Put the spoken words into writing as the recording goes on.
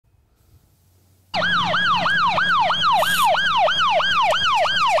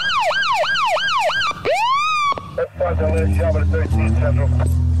You know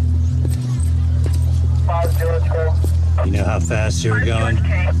how fast you were going?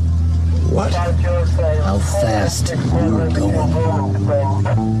 What? How fast you were going?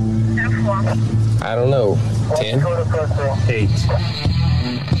 I don't know. 10? 8.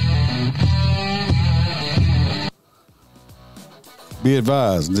 Be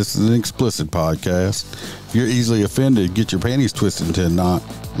advised, this is an explicit podcast. If you're easily offended, get your panties twisted into a knot.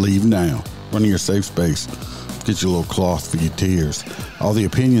 Leave now. Run to your safe space. Get your little cloth for your tears. All the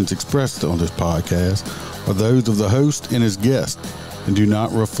opinions expressed on this podcast are those of the host and his guest and do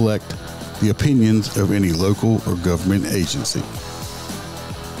not reflect the opinions of any local or government agency.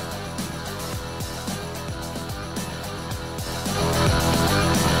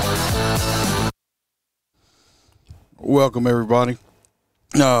 Welcome, everybody,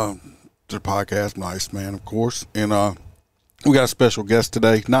 to the podcast. Nice man, of course. And we got a special guest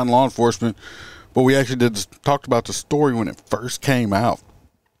today, not in law enforcement, but we actually talked about the story when it first came out.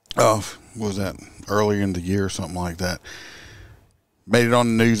 What was that, earlier in the year or something like that? Made it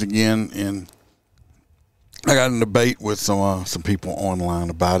on the news again, and I got in a debate with some people online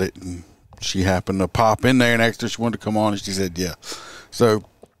about it, and she happened to pop in there and asked her if she wanted to come on, and she said yeah. So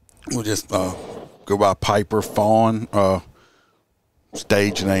we'll just go by Piper Fawn,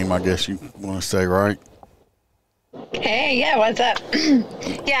 stage name, I guess you want to say, right? Hey, yeah, what's up?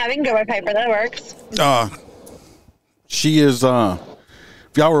 Yeah, we can go by Piper. That works. She is.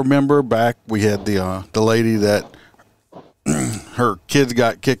 If y'all remember back, we had the lady that her kids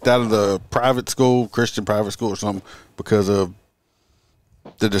got kicked out of the private school, Christian private school or something, because of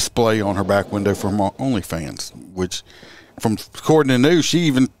the display on her back window from OnlyFans, which, from according to the news, she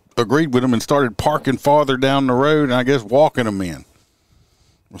even agreed with them and started parking farther down the road and I guess walking them in.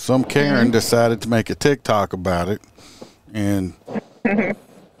 Well, some Karen decided to make a TikTok about it and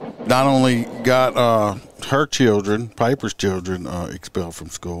not only got her children, Piper's children, expelled from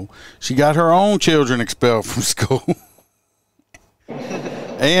school, she got her own children expelled from school.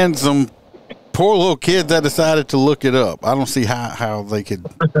 And some poor little kids that decided to look it up. I don't see how they could.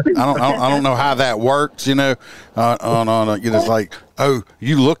 I don't know how that works. You know, it's like, oh,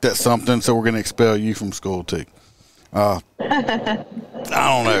 you looked at something, so we're going to expel you from school too. I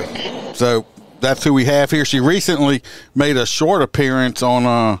don't know. So that's who we have here. She recently made a short appearance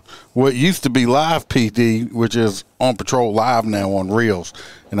on what used to be Live PD, which is On Patrol Live now on Reels.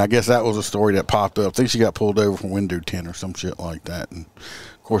 And I guess that was a story that popped up. I think she got pulled over from window 10 or some shit like that. And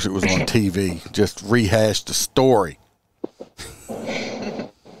of course it was on TV. Just rehashed the story.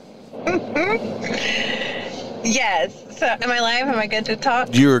 Yes. So am I live? Am I good to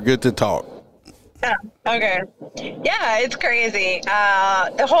talk? You are good to talk. Oh, okay. Yeah, it's crazy.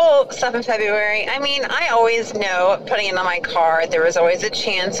 The whole stuff in February, I mean, I always know putting it on my car, there was always a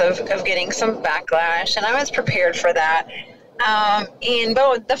chance of getting some backlash, and I was prepared for that.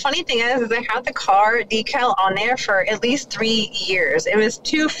 But the funny thing is I had the car decal on there for at least 3 years. It was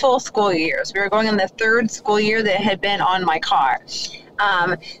 2 full school years. We were going on the 3rd school year that had been on my car.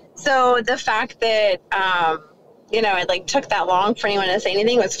 So the fact that, it like took that long for anyone to say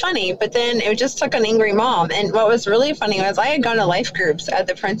anything was funny, but then it just took an angry mom. And what was really funny was I had gone to life groups at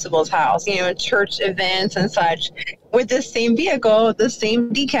the principal's house, church events and such, with this same vehicle, the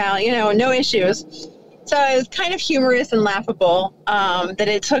same decal, no issues. So it was kind of humorous and laughable that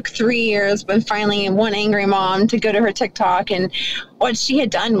it took 3 years, but finally one angry mom to go to her TikTok. And what she had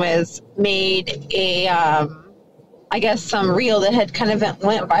done was made a, some reel that had kind of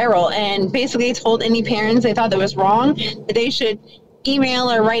went viral and basically told any parents they thought that was wrong that they should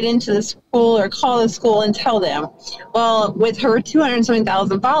email or write into the school or call the school and tell them. Well, with her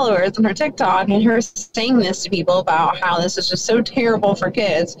 200,000 followers on her TikTok and her saying this to people about how this is just so terrible for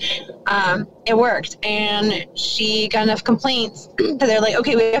kids, it worked. And she got enough complaints that they're like,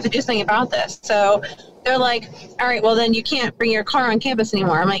 okay, we have to do something about this. So they're like, all right, well, then you can't bring your car on campus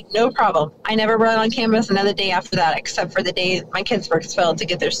anymore. I'm like, no problem. I never brought it on campus another day after that, except for the day my kids were expelled to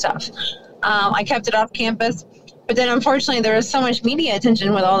get their stuff. I kept it off campus. But then, unfortunately, there was so much media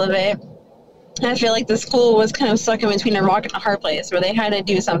attention with all of it. And I feel like the school was kind of stuck in between a rock and a hard place where they had to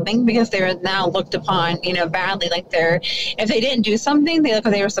do something because they were now looked upon, badly. Like if they didn't do something, they looked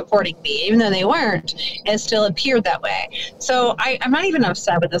like they were supporting me. Even though they weren't, it still appeared that way. So I'm not even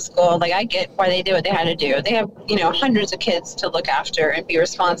upset with the school. Like, I get why they did what they had to do. They have, hundreds of kids to look after and be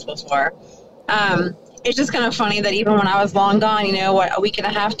responsible for. It's just kind of funny that even when I was long gone, a week and a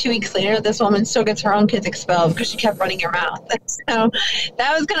half, 2 weeks later, this woman still gets her own kids expelled because she kept running her mouth. So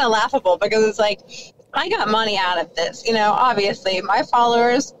that was kind of laughable because it's like, I got money out of this. Obviously my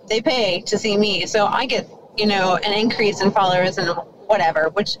followers, they pay to see me. So I get, an increase in followers and whatever,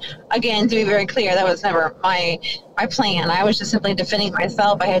 which again, to be very clear, that was never my plan. I was just simply defending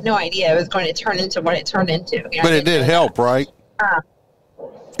myself. I had no idea it was going to turn into what it turned into. You know, but it did help, right?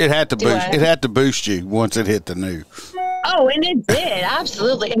 It had to boost. what? It had to boost you once it hit the news. Oh, and it did,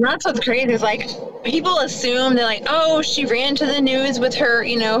 absolutely. And that's what's crazy is like people assume they're like, oh, she ran to the news with her,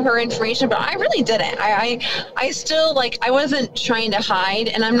 you know, her information, but I really didn't. I still like, I wasn't trying to hide,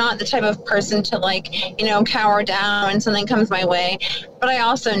 and I'm not the type of person to like, you know, cower down when something comes my way. But I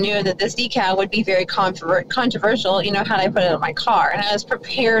also knew that this decal would be very controversial, you know, had I put it on my car, and I was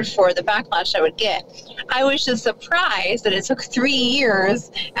prepared for the backlash I would get. I was just surprised that it took 3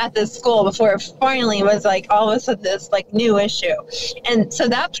 years at this school before it finally was like all of a sudden this like new issue. And so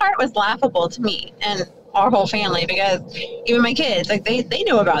that part was laughable to me and our whole family, because even my kids, like they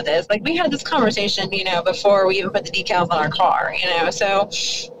knew about this. Like we had this conversation, you know, before we even put the decals on our car, you know, so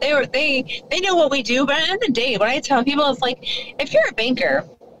they know what we do. But at the end of the day, what I tell people is like, if you're a banker,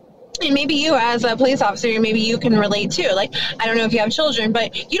 and maybe you as a police officer, maybe you can relate too. Like, I don't know if you have children,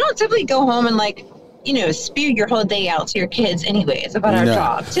 but you don't typically go home and like, you know, spew your whole day out to your kids anyways about our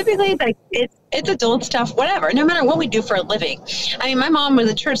job. Typically, like it's adult stuff, whatever, no matter what we do for a living. I mean, my mom was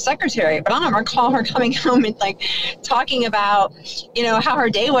a church secretary, but I don't recall her coming home and like talking about, you know, how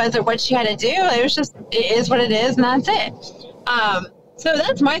her day was or what she had to do. It was just, it is what it is, and that's it. So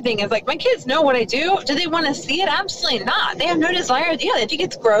that's my thing is like, my kids know what I do. Do they want to see it? Absolutely not. They have no desire. Yeah, they think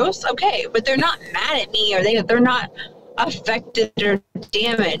it's gross. Okay. But they're not mad at me, or they're not affected or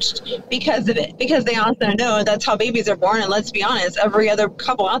damaged because of it, because they also know that's how babies are born. And let's be honest, every other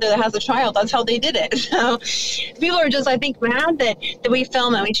couple out there that has a child, that's how they did it. So people are just, I think, mad that we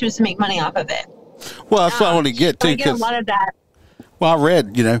film and we choose to make money off of it. Well, that's what I want to get to. I get a lot of that. Well, I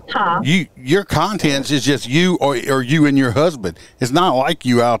read, you know, your content is just you or you and your husband. It's not like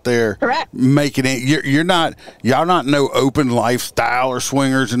you out there making it. Y'all not no open lifestyle or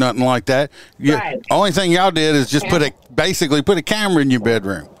swingers or nothing like that. Only thing y'all did is just basically put a camera in your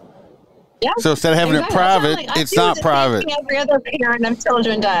bedroom. Yeah. So instead of having it private, it's not private. Every other parent of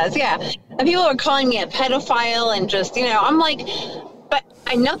children does. Yeah. And people are calling me a pedophile and just, you know, I'm like,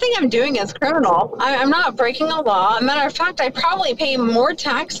 but nothing I'm doing is criminal. I'm not breaking the law. As a matter of fact, I probably pay more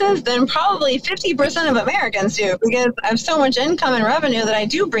taxes than probably 50% of Americans do, because I have so much income and revenue that I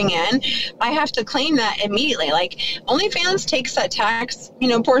do bring in. I have to claim that immediately. Like OnlyFans takes that tax, you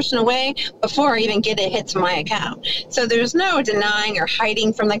know, portion away before I even get it hits my account. So there's no denying or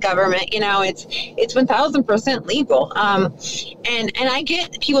hiding from the government. You know, it's 1000% legal. And I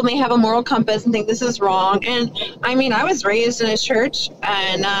get people may have a moral compass and think this is wrong. And I mean, I was raised in a church.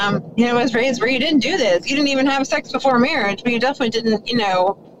 And, you know, I was raised where you didn't do this. You didn't even have sex before marriage, but you definitely didn't, you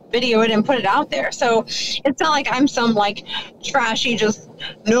know, video it and put it out there. So it's not like I'm some like trashy, just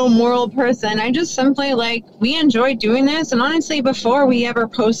no moral person. I just simply like, we enjoy doing this. And honestly, before we ever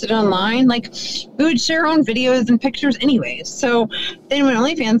posted online, like we would share our own videos and pictures anyways. So then when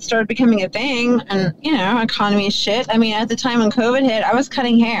OnlyFans started becoming a thing and, you know, economy shit, I mean, at the time when COVID hit, I was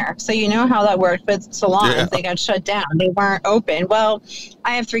cutting hair. So you know how that worked with salons. They got shut down. They weren't open. Well,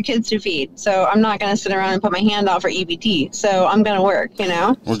 I have 3 kids to feed, so I'm not going to sit around and put my hand out for EBT. So I'm going to work, you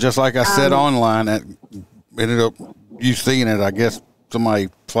know? Well, just like I said online, that ended up, you seeing it, I guess somebody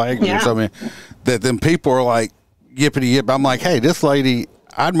flagged me or something, that then people are like, yippity yip. I'm like, hey, this lady,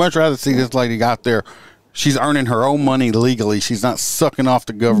 I'd much rather see this lady out there. She's earning her own money legally. She's not sucking off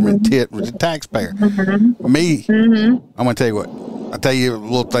the government tit with the taxpayer. Me, I'm going to tell you what. I'll tell you a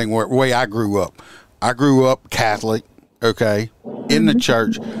little thing where way I grew up. I grew up Catholic, okay, in the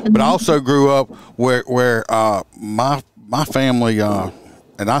church, but I also grew up where my family,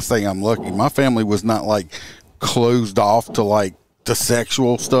 and I say I'm lucky, my family was not like closed off to like the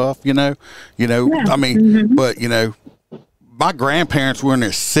sexual stuff, you know, I mean, but you know, my grandparents were in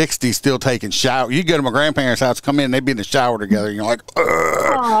their 60s still taking shower. You go to my grandparents' house, come in, they'd be in the shower together. And you're like,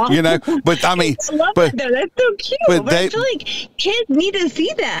 you know, but I mean, I love that, though. That's so cute. But I feel like kids need to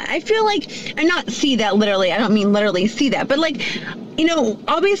see that. I feel like, and not see that literally. I don't mean literally see that, but like, you know,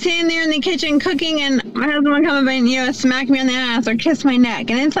 I'll be standing there in the kitchen cooking and my husband will come up and, you know, smack me on the ass or kiss my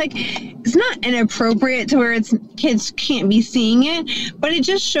neck. And it's like, it's not inappropriate to where kids can't be seeing it, but it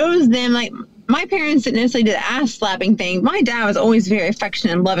just shows them like, my parents didn't necessarily do the ass slapping thing. My dad was always very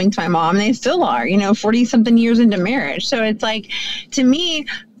affectionate and loving to my mom, and they still are, you know, 40-something years into marriage. So it's like, to me,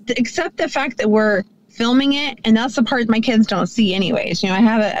 accept the fact that we're filming it, and that's the part my kids don't see anyways. You know, I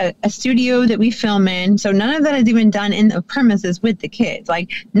have a studio that we film in, so none of that is even done in the premises with the kids, like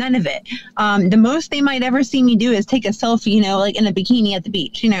none of it. The most they might ever see me do is take a selfie, you know, like in a bikini at the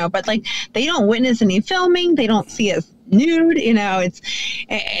beach, you know, but like they don't witness any filming. They don't see us nude. You know,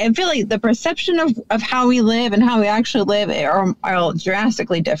 I feel like the perception of how we live and how we actually live are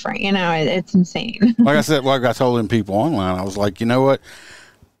drastically different. You know, it's insane. Like I said, like I told them people online, I was like, you know what?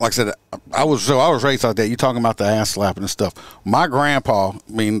 Like I said, I was raised like that. You talking about the ass slapping and stuff. My grandpa,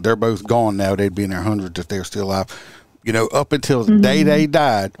 I mean, they're both gone now. They'd be in their hundreds if they were still alive. You know, up until the day they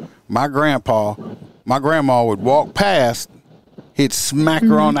died, my grandma would walk past. He'd smack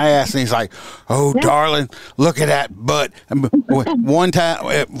her on the ass, and he's like, "Oh, darling, look at that butt." And one time,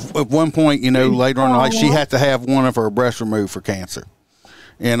 at one point, you know, later on in life, she had to have one of her breasts removed for cancer.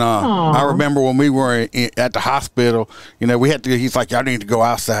 And I remember when we were at the hospital, you know, he's like, "I need to go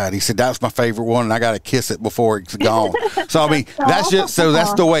outside." He said, "That's my favorite one, and I got to kiss it before it's gone." So, I mean, that's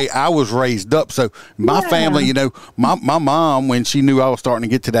the way I was raised up. So my family, you know, my mom, when she knew I was starting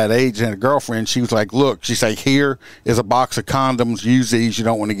to get to that age and had a girlfriend, she was like, "Look," she said, "here is a box of condoms. Use these. You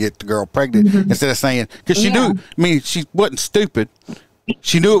don't want to get the girl pregnant." Instead of saying, because she knew, I mean, she wasn't stupid.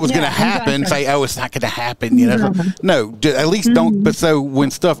 She knew it was going to happen. Exactly. Say, "Oh, it's not going to happen." You know, no, at least don't. But so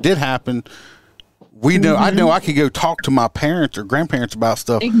when stuff did happen, we know. I know I could go talk to my parents or grandparents about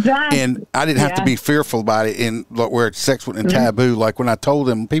stuff, and I didn't have to be fearful about it. And where it's sexual and taboo, like when I told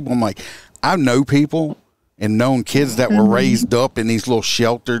them people, I'm like, I know people and known kids that were raised up in these little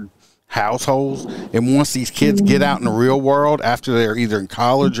sheltered households, and once these kids get out in the real world after they're either in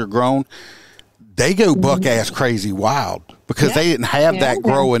college or grown, they go buck ass crazy wild because they didn't have that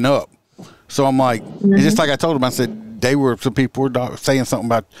growing up. So I'm like, it's just like I told them, I said, some people were saying something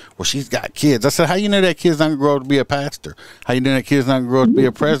about, well, she's got kids. I said, how you know that kid's not going to grow up to be a pastor? How you know that kid's not going to grow up to be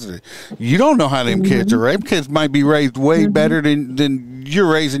a president? You don't know how them kids are. Them kids might be raised way better than you're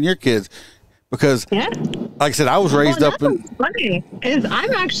raising your kids. Because, like I said, I was raised up in... What's funny is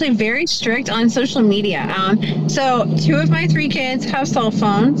I'm actually very strict on social media. So 2 of my 3 kids have cell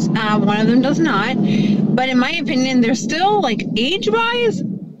phones. One of them does not. But in my opinion, they're still, like, age-wise,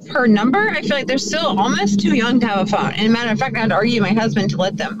 per number, I feel like they're still almost too young to have a phone. And matter of fact, I had to argue my husband to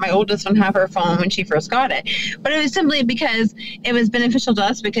let my oldest one have her phone when she first got it. But it was simply because it was beneficial to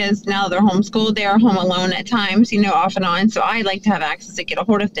us, because now they're homeschooled, they are home alone at times, you know, off and on. So I like to have access to get a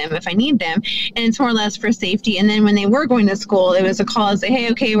hold of them if I need them. And it's more or less for safety. And then when they were going to school, it was a call and say, "Hey,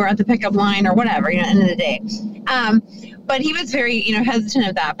 okay, we're at the pickup line," or whatever, you know, at the end of the day. But he was very, you know, hesitant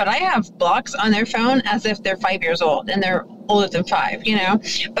of that. But I have blocks on their phone as if they're 5 years old, and they're older than 5, you know.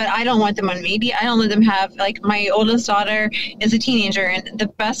 But I don't want them on media. I don't let them have, like, my oldest daughter is a teenager, and the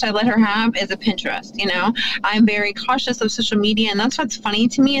best I let her have is a Pinterest, you know. I'm very cautious of social media, and that's what's funny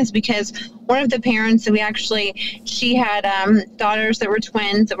to me, is because one of the parents that she had daughters that were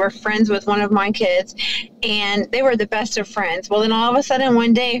twins that were friends with one of my kids, and they were the best of friends. Well, then all of a sudden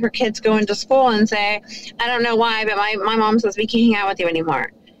one day her kids go into school and say, "I don't know why, but my mom says we can't hang out with you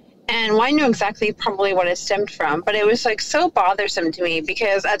anymore." And well, I knew exactly probably what it stemmed from, but it was like so bothersome to me,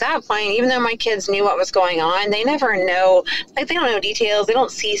 because at that point, even though my kids knew what was going on, they never know, like, they don't know details, they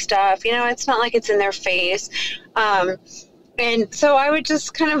don't see stuff, you know, it's not like it's in their face. And so I would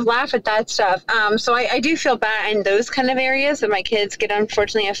just kind of laugh at that stuff. So I do feel bad in those kind of areas that my kids get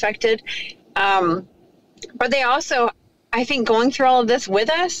unfortunately affected. But they also, I think, going through all of this with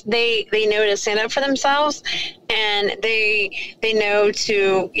us, they know to stand up for themselves, and they know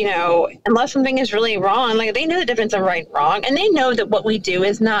to, you know, unless something is really wrong, like, they know the difference of right and wrong, and they know that what we do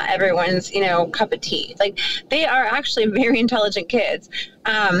is not everyone's, you know, cup of tea. Like, they are actually very intelligent kids.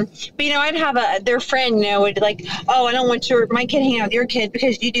 But, you know, I'd have their friend, you know, would like, "Oh, I don't want my kid hanging out with your kid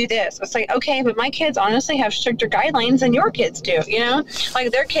because you do this." It's like, okay, but my kids honestly have stricter guidelines than your kids do, you know?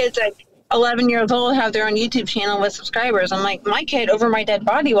 Like, their kids, like, 11 years old, have their own YouTube channel with subscribers. I'm like, my kid over my dead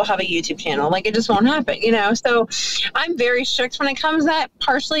body will have a YouTube channel. Like, it just won't happen, you know? So I'm very strict when it comes to that,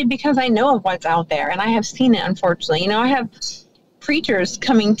 partially because I know of what's out there, and I have seen it, unfortunately. You know, I have preachers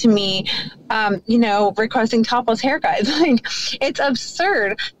coming to me, you know, requesting topless haircuts. Like, it's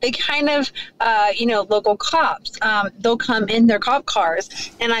absurd. They kind of, you know, local cops, they'll come in their cop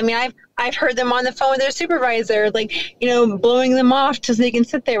cars. And I mean, I've heard them on the phone with their supervisor, like, you know, blowing them off so they can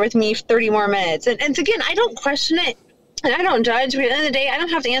sit there with me for 30 more minutes. And again, I don't question it. And I don't judge. But at the end of the day, I don't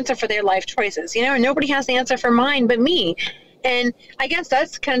have to answer for their life choices. You know, nobody has to answer for mine but me. And I guess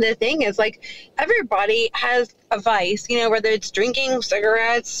that's kind of the thing, is like, everybody has a vice, you know, whether it's drinking,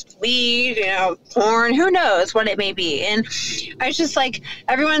 cigarettes, weed, you know, porn, who knows what it may be. And I was just like,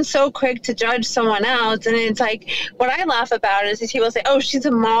 everyone's so quick to judge someone else. And it's like, what I laugh about is these people say, "Oh, she's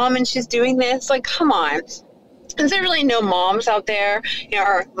a mom and she's doing this." Like, come on. Is there really no moms out there,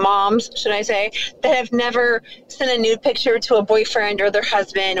 or moms, should I say, that have never sent a nude picture to a boyfriend or their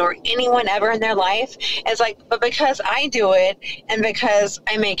husband or anyone ever in their life? It's like, but because I do it and because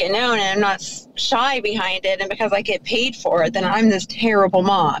I make it known and I'm not shy behind it and because I get paid for it, then I'm this terrible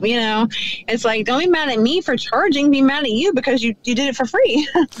mom, It's like, don't be mad at me for charging, be mad at you because you did it for free.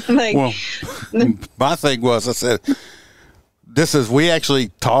 Like, well, my thing was, I said, we actually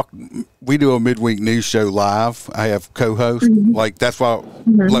talk, we do a midweek news show live. I have co-host, like that's what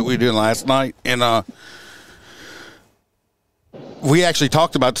like we did last night. And we actually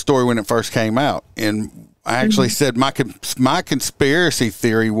talked about the story when it first came out. And I actually said my conspiracy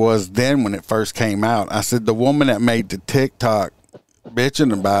theory was then when it first came out, I said the woman that made the TikTok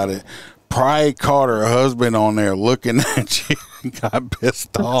bitching about it probably caught her husband on there looking at you and got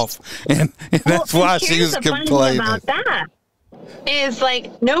pissed off. And that's why she was complaining. About that is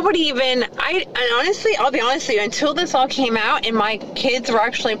like nobody even and honestly, I'll be honest with you, until this all came out and my kids were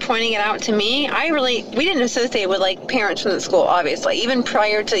actually pointing it out to me, we didn't associate with like parents from the school, obviously, even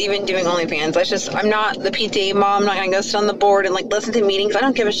prior to even doing OnlyFans. I'm not the PTA mom. I'm not gonna go sit on the board and like listen to meetings. I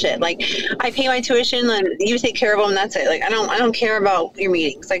don't give a shit. Like, I pay my tuition and you take care of them, that's it. Like, I don't care about your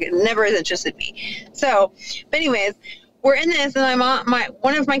meetings. Like, it never has interested me. So, but anyways, we're in this, and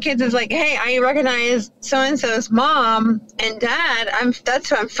one of my kids is like, "Hey, I recognize so and so's mom and dad. That's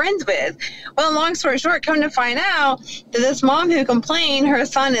who I'm friends with." Well, long story short, come to find out that this mom who complained, her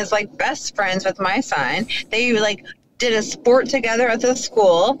son is like best friends with my son. They like did a sport together at the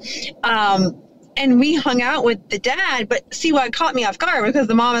school. And we hung out with the dad, but see what caught me off guard because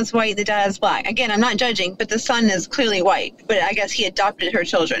the mom is white, the dad is black. Again, I'm not judging, but the son is clearly white, but I guess he adopted her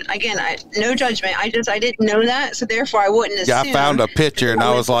children. Again, no judgment. I didn't know that, so therefore I wouldn't assume. Yeah, I found a picture and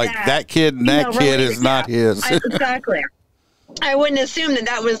I was like, that kid and that kid is not his. Exactly. I wouldn't assume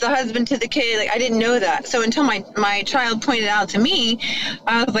that was the husband to the kid. Like, I didn't know that. So until my child pointed out to me,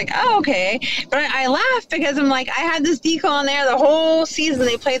 I was like, oh, okay. But I laughed because I'm like, I had this decal on there the whole season.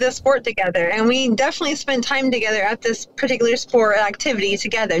 They played this sport together. And we definitely spent time together at this particular sport activity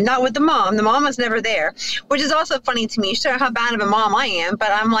together. Not with the mom. The mom was never there, which is also funny to me. Show how bad of a mom I am.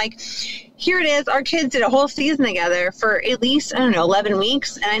 But I'm like, here it is. Our kids did a whole season together for at least, 11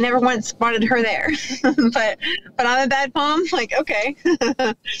 weeks, and I never once spotted her there. but I'm a bad mom. Like, okay.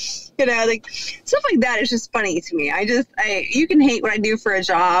 Like stuff like that is just funny to me. You can hate what I do for a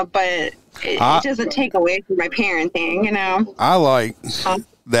job, but it doesn't take away from my parenting, I like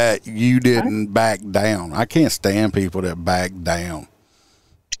that you didn't back down. I can't stand people that back down.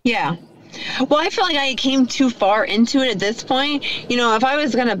 Yeah. Well, I feel like I came too far into it at this point. If I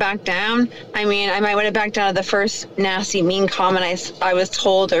was going to back down, I might would have backed down to the first nasty, mean comment I was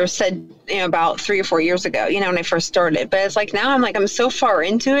told or said, about 3 or 4 years ago, when I first started. But it's like now I'm so far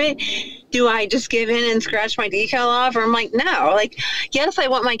into it. Do I just give in and scratch my decal off? Or I'm like, no. Like, yes, I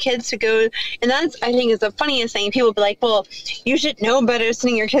want my kids to go. And that's, I think, is the funniest thing. People be like, well, you should know better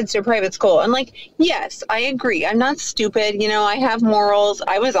sending your kids to a private school. And like, yes, I agree. I'm not stupid. I have morals.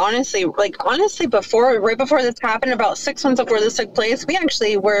 I was honestly, right before this happened, about 6 months before this took place, we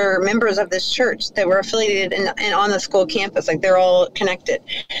actually were members of this church that were affiliated and on the school campus. Like, they're all connected.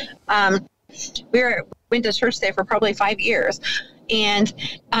 Went to church there for probably 5 years. And,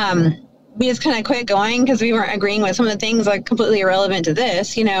 we just kind of quit going because we weren't agreeing with some of the things like completely irrelevant to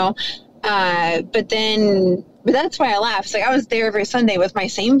this, but that's why I laughed. It's like I was there every Sunday with my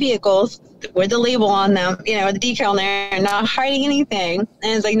same vehicles with the label on them, the decal on there, and not hiding anything. And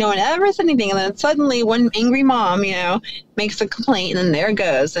it's like no one ever said anything. And then suddenly one angry mom, makes a complaint, and then there it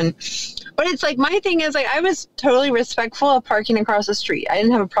goes. But it's like my thing is like I was totally respectful of parking across the street. I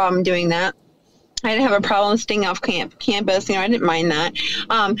didn't have a problem doing that. I didn't have a problem staying off campus. I didn't mind that.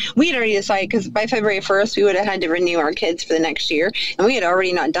 We had already decided because by February 1st, we would have had to renew our kids for the next year. And we had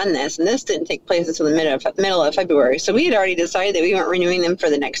already not done this. And this didn't take place until the middle of February. So we had already decided that we weren't renewing them for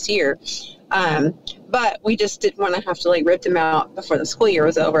the next year. But we just didn't want to have to like rip them out before the school year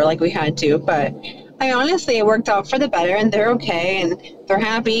was over like we had to. But honestly, it worked out for the better and they're okay and they're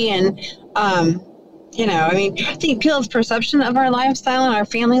happy. And, I think people's perception of our lifestyle and our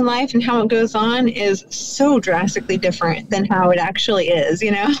family life and how it goes on is so drastically different than how it actually is,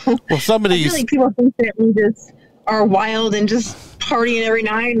 Well, some of these... I feel like people think that we just are wild and just partying every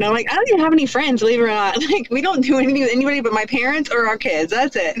night. And I'm like, I don't even have any friends, believe it or not. Like, we don't do anything with anybody but my parents or our kids.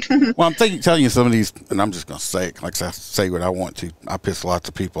 That's it. Well, I'm telling you some of these, and I'm just going to say it, like I say what I want to. I piss lots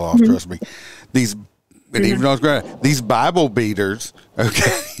of people off, trust me. And even though it's great, these Bible beaters,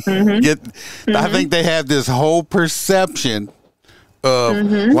 okay, I think they have this whole perception of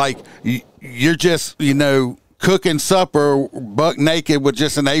like you're just, cooking supper buck naked with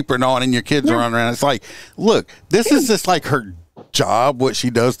just an apron on and your kids are running around. It's like, look, this is just like her job, what she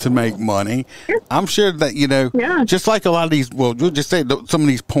does to make money. I'm sure that, you know, just like a lot of these, well, we'll just say some of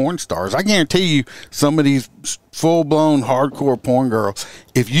these porn stars, I guarantee you some of these full-blown hardcore porn girls,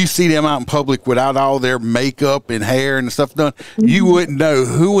 if you see them out in public without all their makeup and hair and stuff done, you wouldn't know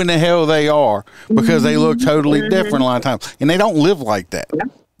who in the hell they are because they look totally different a lot of times. And they don't live like that.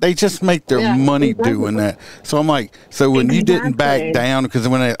 They just make their money doing that. So I'm like, so when you didn't back down, because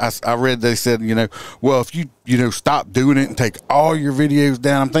when I read, they said, you know, well, if you stop doing it and take all your videos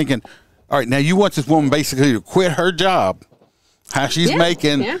down, I'm thinking, all right, now you want this woman basically to quit her job, how she's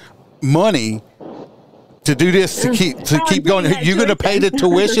making money to do this, to keep going. You're going to pay the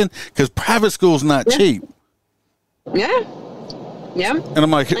tuition because private school's not cheap. Yeah. And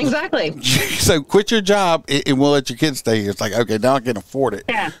I'm like, exactly. So quit your job and we'll let your kids stay here. It's like, okay, now I can afford it.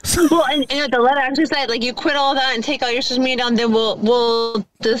 Yeah. Well, and the letter actually said, like, you quit all that and take all your social media down, then we'll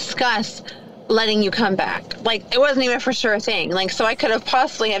discuss letting you come back. Like, it wasn't even for sure thing. Like, so I could have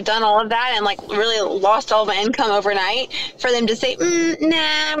possibly have done all of that and like really lost all my income overnight for them to say,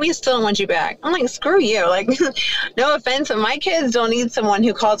 nah, we still don't want you back. I'm like, screw you. Like, no offense, but my kids don't need someone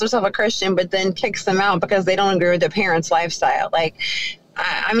who calls herself a Christian but then kicks them out because they don't agree with their parents' lifestyle. Like,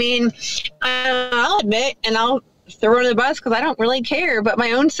 I mean, I'll admit, and I'll throw her under the bus because I don't really care, but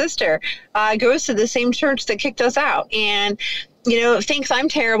my own sister goes to the same church that kicked us out and, you know, thinks I'm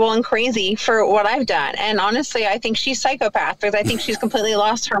terrible and crazy for what I've done. And honestly, I think she's psychopath because I think she's completely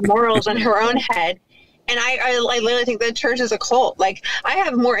lost her morals in her own head. And I literally think the church is a cult. Like, I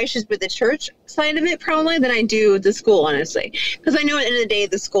have more issues with the church side of it probably than I do the school, honestly. Because I know at the end of the day,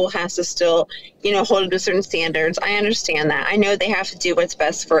 the school has to still, you know, hold up to certain standards. I understand that. I know they have to do what's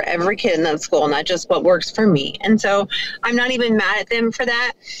best for every kid in that school, not just what works for me. And so I'm not even mad at them for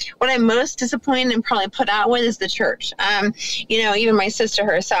that. What I'm most disappointed and probably put out with is the church. You know, even my sister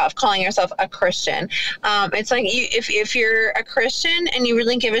herself, calling herself a Christian. It's like, if you're a Christian and you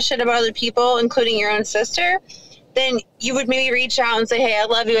really give a shit about other people, including your own sister, then you would maybe reach out and say, hey, I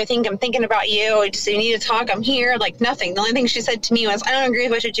love you. I'm thinking about you. Just, you need to talk. I'm here. Like, nothing. The only thing she said to me was, I don't agree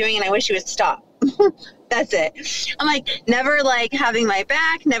with what you're doing and I wish you would stop. That's it. I'm like, never like having my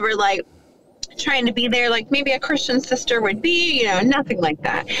back, never like trying to be there like maybe a Christian sister would be, you know, nothing like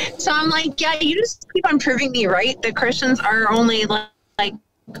that. So I'm like, yeah, you just keep on proving me right that Christians are only like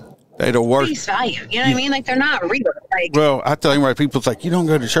they the worst. Face value. You know what I mean? Like, they're not real. Like, well, I tell you right, people's like, you don't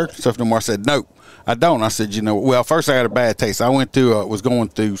go to church and stuff no more. I said, no, I don't. I said, you know, well, first I had a bad taste. I went to, was going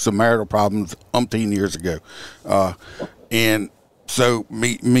through some marital problems umpteen years ago. And so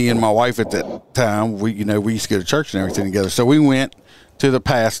me and my wife at that time, we used to go to church and everything together. So we went to the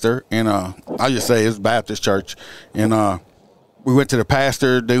pastor and, I just say it was Baptist church. And, we went to the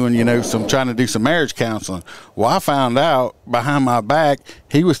pastor doing, trying to do some marriage counseling. Well, I found out behind my back,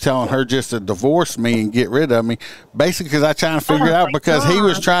 he was telling her just to divorce me and get rid of me, basically because I trying to figure it out because he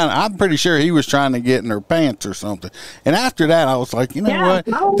was I'm pretty sure he was trying to get in her pants or something. And after that, I was like, what?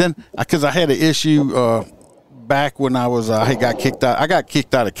 No. Then, because I had an issue back when I was, I got kicked out. I got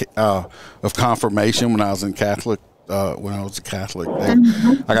kicked out of confirmation when I was in Catholic. When I was a Catholic,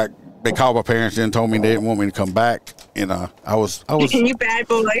 they called my parents in and told me they didn't want me to come back, and I was you bad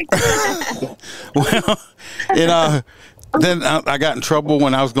boy. Well, and then I got in trouble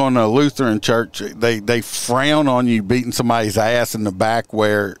when I was going to a Lutheran church. They frown on you beating somebody's ass in the back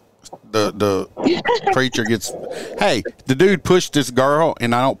where the preacher gets. Hey, the dude pushed this girl,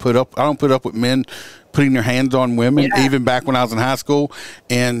 and I don't put up with men putting their hands on women, even back when I was in high school,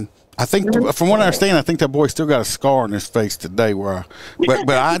 and I think, from what I understand, I think that boy still got a scar on his face today. But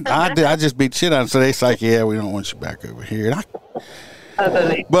I just beat shit out of him. So they're like, yeah, we don't want you back over here.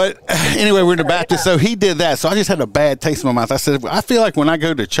 But anyway, we're in the Baptist, so he did that. So I just had a bad taste in my mouth. I said, I feel like when I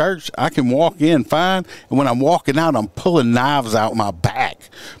go to church, I can walk in fine, and when I'm walking out, I'm pulling knives out my back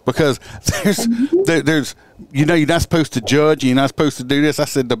because there's you're not supposed to judge, you're not supposed to do this. I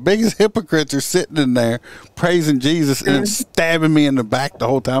said, the biggest hypocrites are sitting in there praising Jesus and stabbing me in the back the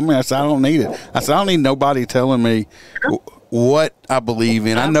whole time. I said, I don't need it. I said, I don't need nobody telling me what I believe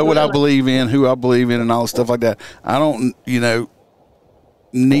in. I know what I believe in, who I believe in, and all stuff like that. I don't,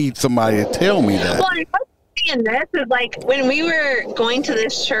 need somebody to tell me that. Well, and this is like when we were going to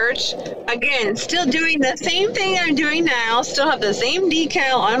this church, again, still doing the same thing I'm doing now, still have the same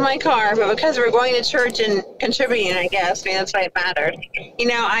decal on my car, but because we're going to church and contributing, I guess, that's why it mattered.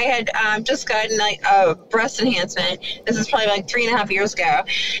 I had just gotten a breast enhancement. This is probably like 3.5 years ago.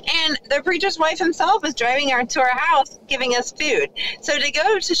 And the preacher's wife himself is driving to our house, giving us food. So to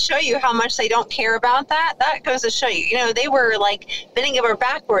go to show you how much they don't care about that goes to show you, they were like bending over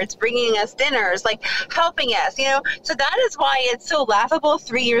backwards, bringing us dinners, like helping helping us, you know? So that is why it's so laughable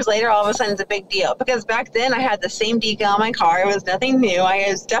 3 years later, all of a sudden it's a big deal. Because back then I had the same decal on my car. It was nothing new. I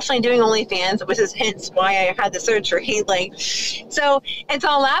was definitely doing OnlyFans, which is hence why I had the surgery. Like, so it's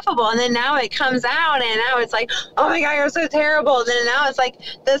all laughable. And then now it comes out and now it's like, oh my God, you're so terrible. And then now it's like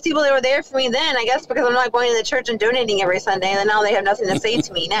those people that were there for me then, I guess because I'm not going to the church and donating every Sunday, and then now they have nothing to say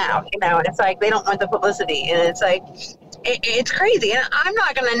to me now, you know? And it's like, they don't want the publicity. And it's like, it's crazy. And I'm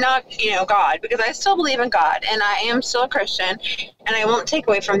not going to knock, you know, God, because I still believe in God and I am still a Christian and I won't take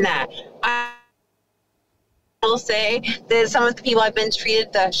away from that. I will say that some of the people I've been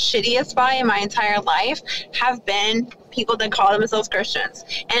treated the shittiest by in my entire life have been people that call themselves Christians,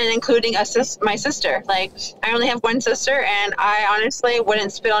 and including my sister. Like, I only have one sister, and I honestly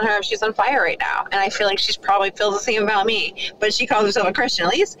wouldn't spit on her if she's on fire right now. And I feel like she's probably feels the same about me, but she calls herself a Christian.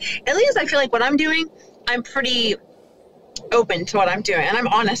 At least I feel like what I'm doing, I'm pretty open to what I'm doing, and I'm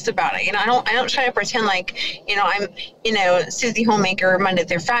honest about it. You know, I don't try to pretend like, you know, I'm, you know, Susie Homemaker Monday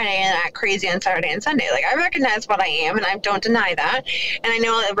through Friday and act crazy on Saturday and Sunday. Like, I recognize what I am, and I don't deny that. And I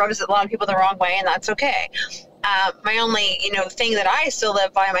know it rubs a lot of people the wrong way, and that's okay. My only, you know, thing that I still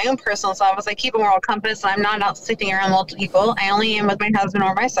live by, my own personal self, is I keep a moral compass, and I'm not out sleeping around multiple people. I only am with my husband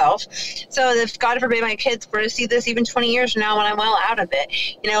or myself. So if, God forbid, my kids were to see this even 20 years from now when I'm well out of it,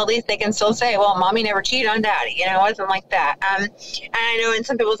 you know, at least they can still say, well, mommy never cheated on daddy, you know, it wasn't like that. And I know in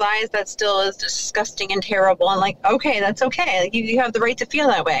some people's eyes that still is disgusting and terrible, and like, okay, that's okay. Like, you have the right to feel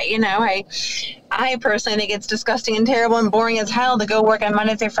that way, you know. I personally think it's disgusting and terrible and boring as hell to go work on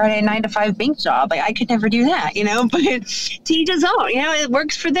Monday through Friday, 9 to 5 bank job. Like, I could never do that, you know, but to each his own, you know, it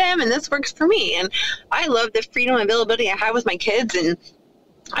works for them and this works for me. And I love the freedom and availability I have with my kids. And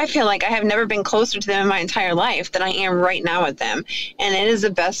I feel like I have never been closer to them in my entire life than I am right now with them. And it is the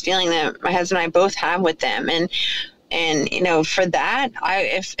best feeling that my husband and I both have with them. And, you know, for that,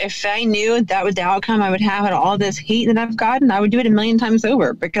 if I knew that was the outcome I would have at all this hate that I've gotten, I would do it a million times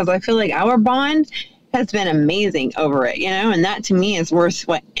over, because I feel like our bond has been amazing over it, you know, and that to me is worth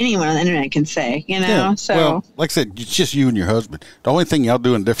what anyone on the internet can say, you know. Yeah. So, well, like I said, it's just you and your husband. The only thing y'all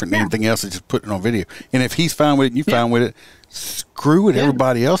doing different than anything else is just putting it on video. And if he's fine with it and you fine with it, screw what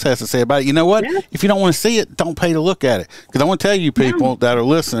everybody else has to say about it. You know what? If you don't want to see it, don't pay to look at it. Because I want to tell you people that are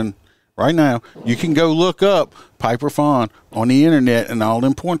listening right now, you can go look up Piper Fawn on the internet and all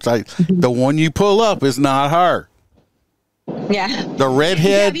them porn sites. The one you pull up is not her. Yeah. The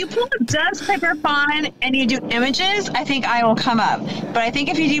redhead. If you pull up just Piper Fawn and you do images, I think I will come up. But I think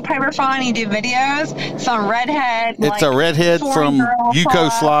if you do Piper Fawn and you do videos, some redhead. It's like a redhead from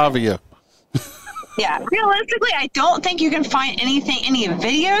Yugoslavia. Yeah, realistically, I don't think you can find any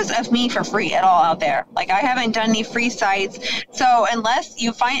videos of me for free at all out there. Like, I haven't done any free sites. So unless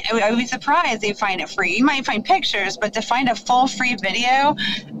you find, I would be surprised if you find it free. You might find pictures, but to find a full free video,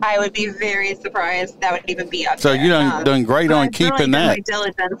 I would be very surprised that would even be up there. So you done great on keeping that. My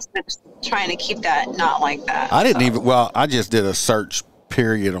diligence, trying to keep that not like that. I didn't even, well, I just did a search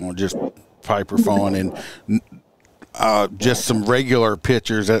period on just Piper Fawn, and just some regular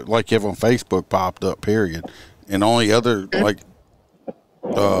pictures that like you have on Facebook popped up, period. And only other like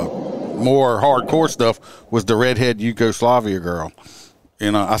more hardcore stuff was the redhead Yugoslavia girl.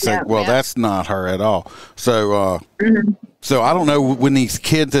 You know, I said, well, that's not her at all. So so I don't know, when these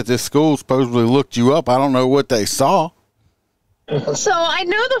kids at this school supposedly looked you up, I don't know what they saw. So I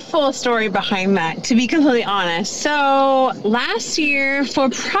know the full story behind that, to be completely honest. So last year, for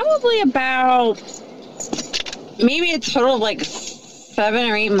probably about maybe a total of like 7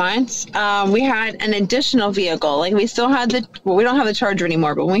 or 8 months, we had an additional vehicle. Like, we still had we don't have the Charger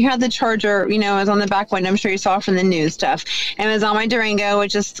anymore, but when we had the Charger, you know, it was on the back window. I'm sure you saw from the news stuff. And it was on my Durango,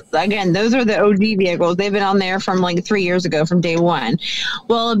 which is, again, those are the OG vehicles. They've been on there from like 3 years ago, from day one.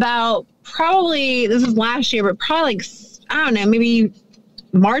 Well, about probably, this is last year, but probably like, I don't know, maybe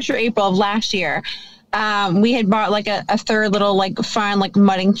March or April of last year, we had bought like a third little like fine like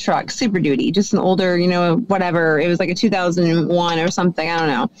mudding truck, Super Duty, just an older, you know, whatever. It was like a 2001 or something. I don't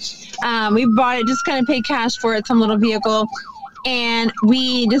know. We bought it, just kind of paid cash for it, some little vehicle. And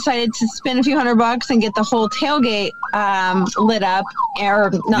we decided to spend a few $100 and get the whole tailgate lit up.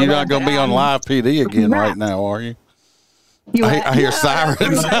 Or not You're not going to be on live PD again right now, are you? I hear sirens.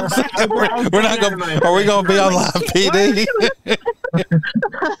 We're not going. Are we going to be on live PD?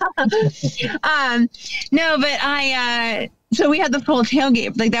 No, but so we had the full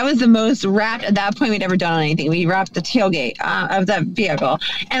tailgate. Like, that was the most wrapped at that point we'd ever done on anything. We wrapped the tailgate of that vehicle.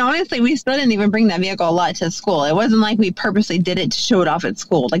 And honestly, we still didn't even bring that vehicle a lot to school. It wasn't like we purposely did it to show it off at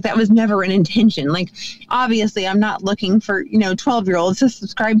school. Like, that was never an intention. Like, obviously, I'm not looking for, you know, 12-year-olds to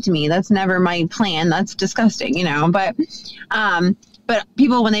subscribe to me. That's never my plan. That's disgusting, you know. But But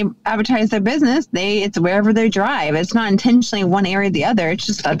people, when they advertise their business, it's wherever they drive. It's not intentionally one area or the other. It's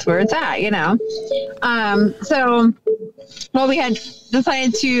just that's where it's at, you know. So, well, we had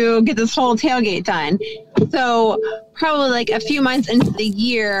decided to get this whole tailgate done. So probably like a few months into the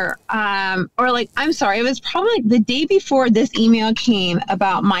year, or like, I'm sorry, it was probably like the day before this email came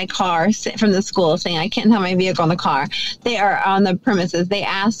about my car from the school saying I can't have my vehicle in the car. They are on the premises. They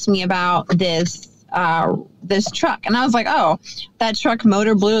asked me about this truck, and I was like, oh, that truck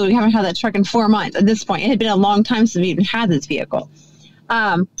motor blew. We haven't had that truck in 4 months. At this point, it had been a long time since we even had this vehicle.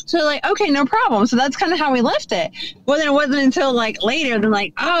 So like, okay, no problem. So that's kind of how we left it. Well, then it wasn't until like later, they're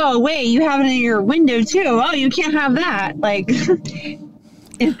like, oh, wait, you have it in your window too. Oh, you can't have that. Like,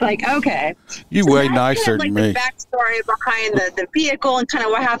 it's like, okay. You so way nicer kind of than like me. The backstory behind the vehicle and kind of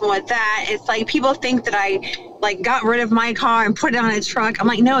what happened with that. It's like people think that I like got rid of my car and put it on a truck. I'm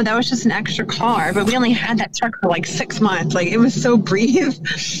like, no, that was just an extra car. But we only had that truck for like 6 months. Like, it was so brief.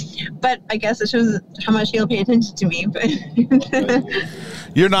 But I guess it shows how much you'll pay attention to me. But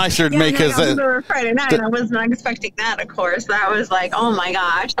You're nicer than me because Friday night, I was not expecting that. Of course, that was like, oh my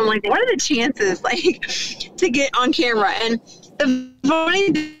gosh. I'm like, what are the chances, like, to get on camera? And the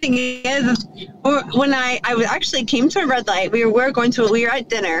funny thing is when I actually came to a red light, we were at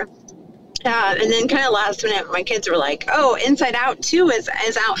dinner. And then kind of last minute, my kids were like, oh, Inside Out 2 is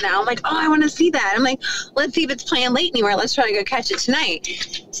out now. I'm like, oh, I want to see that. I'm like, let's see if it's playing late anywhere. Let's try to go catch it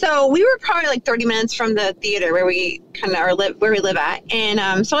tonight. So we were probably like 30 minutes from the theater where we kind of where we live at.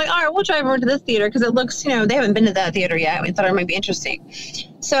 And so like, all right, we'll drive over to this theater because it looks, they haven't been to that theater yet. We thought it might be interesting.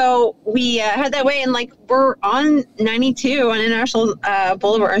 So we head that way, and like we're on 92 on International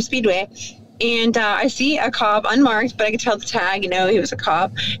Boulevard or Speedway. And I see a cop unmarked, but I could tell the tag, he was a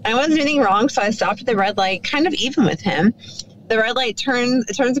cop. And I wasn't doing anything wrong, so I stopped at the red light, kind of even with him. The red light turns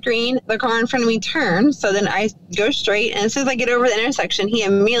green. The car in front of me turns. So then I go straight. And as soon as I get over the intersection, he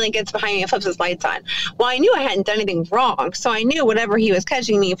immediately gets behind me and flips his lights on. Well, I knew I hadn't done anything wrong. So I knew whatever he was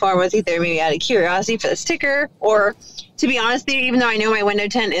catching me for was either maybe out of curiosity for the sticker, or to be honest, even though I know my window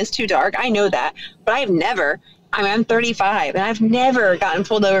tint is too dark, I know that. But I'm 35, and I've never gotten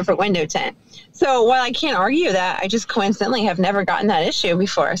pulled over for window tint. So while I can't argue that, I just coincidentally have never gotten that issue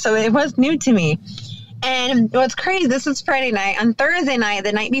before. So it was new to me. And what's crazy, this was Friday night. On Thursday night,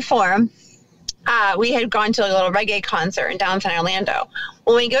 the night before, we had gone to a little reggae concert in downtown Orlando.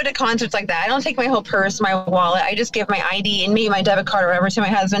 When we go to concerts like that, I don't take my whole purse, my wallet. I just give my ID and maybe my debit card or whatever to my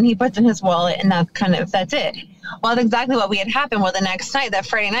husband. He puts in his wallet, and that's it. Well, that's exactly what we had happened with the next night, that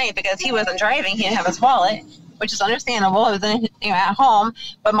Friday night, because he wasn't driving. He didn't have his wallet, which is understandable. It was at home,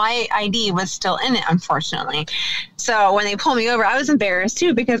 but my ID was still in it, unfortunately. So when they pulled me over, I was embarrassed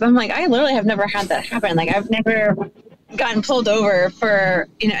too, because I'm like, I literally have never had that happen. Like, I've never gotten pulled over for,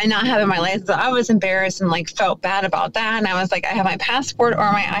 and not having my license. I was embarrassed and like felt bad about that. And I was like, I have my passport or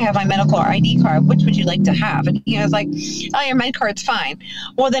I have my medical or ID card. Which would you like to have? And he was like, oh, your med card's fine.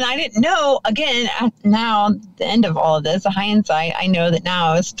 Well, then I didn't know, again, now the end of all of this, the hindsight, I know that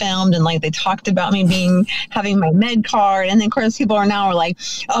now I was filmed and like they talked about me having my med card. And then of course people are like,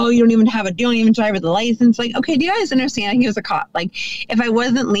 oh, you don't even drive with a license. Like, okay, do you guys understand? He was a cop. Like, if I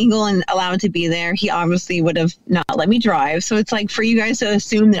wasn't legal and allowed to be there, he obviously would have not let me drive. So it's like, for you guys to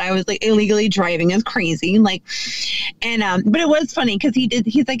assume that I was like illegally driving is crazy. Like, and but it was funny because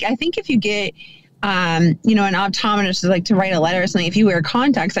he's like, I think if you get an optometrist like to write a letter or something, if you wear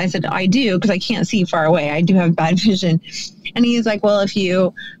contacts, I said I do, because I can't see far away. I do have bad vision. And he's like, well, if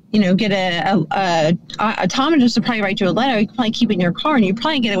you get a optometrist to probably write you a letter, you can probably keep it in your car and you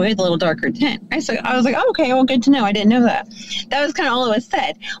probably get away with a little darker tint. I was like, oh, okay, well, good to know. I didn't know that. That was kind of all it was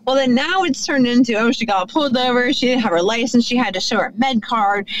said. Well, then now it's turned into, oh, she got pulled over. She didn't have her license. She had to show her med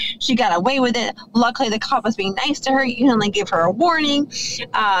card. She got away with it. Luckily, the cop was being nice to her. You can only give her a warning.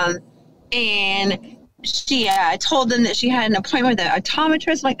 And she told them that she had an appointment with an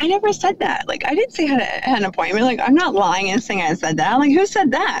optometrist. Like, I never said that. Like, I didn't say I had an appointment. Like, I'm not lying and saying I said that. I'm like, who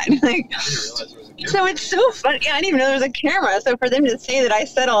said that? Like, so it's so funny. Yeah, I didn't even know there was a camera. So for them to say that I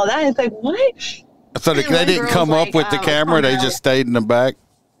said all that, it's like, what? So they didn't come up with the camera. They just stayed in the back.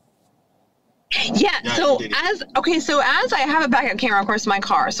 Yeah. So as I have a backup camera, of course, in my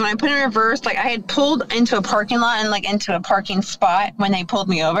car. So when I put it in reverse, like I had pulled into a parking lot and like into a parking spot when they pulled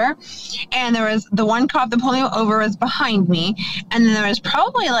me over, and there was the one cop that pulled me over was behind me, and then there was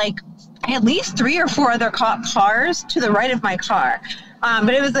probably like at least 3 or 4 other cop cars to the right of my car.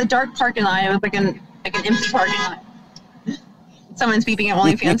 But it was a dark parking lot. It was like an empty parking lot. Someone's beeping at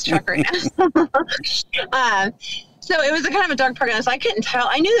OnlyFans truck right now. So it was a kind of a dark parking lot, so I couldn't tell.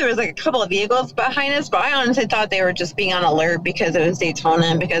 I knew there was like a couple of vehicles behind us, but I honestly thought they were just being on alert because it was Daytona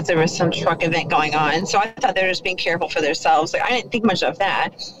and because there was some truck event going on. So I thought they were just being careful for themselves. Like I didn't think much of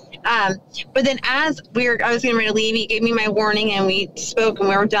that. But then as I was getting ready to leave, he gave me my warning and we spoke and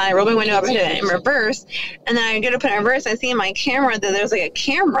we were done. I rolled my window up, I hit it in reverse. And then I go to put it in reverse. I see in my camera that there's like a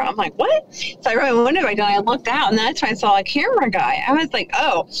camera. I'm like, what? So I rolled my window back down. I looked out and that's when I saw a camera guy. I was like,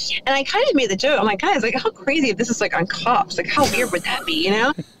 oh. And I kind of made the joke. I'm like, guys, like how crazy if this is like on cops? Like how weird would that be, you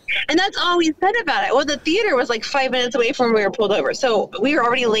know? And that's all we said about it. Well, the theater was like 5 minutes away from where we were pulled over. So we were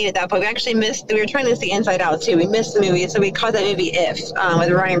already late at that point. We actually missed, we were trying to see Inside Out too. We missed the movie. So we caught that movie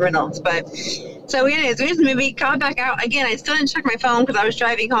with Ryan Reynolds. But so anyways, we missed the movie, got back out. Again, I still didn't check my phone because I was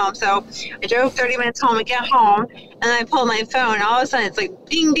driving home. So I drove 30 minutes home and get home. And I pulled my phone. And all of a sudden it's like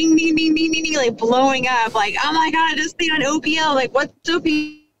ding, ding, ding, ding, ding, ding, ding, like blowing up. Like, oh my God, I just stayed on OPL. Like, what's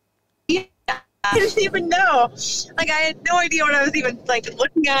OPL? I didn't even know. Like, I had no idea what I was even, like,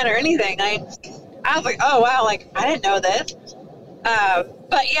 looking at or anything. I was like, oh, wow, like, I didn't know this.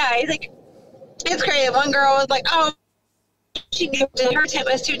 But, yeah, I think it's crazy. One girl was like, oh, she knew her tent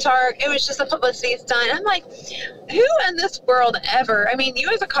was too dark. It was just a publicity stunt. I'm like, who in this world ever, I mean, you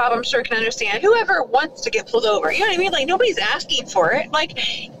as a cop, I'm sure can understand, whoever wants to get pulled over, you know what I mean? Like, nobody's asking for it. Like,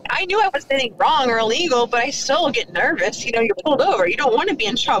 I knew I was anything wrong or illegal, but I still get nervous. You know, you're pulled over. You don't want to be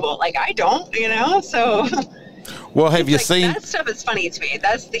in trouble. Like, I don't, you know, so. Well, have you seen. That stuff is funny to me.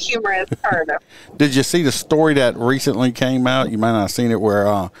 That's the humorous part of it. Did you see the story that recently came out? You might not have seen it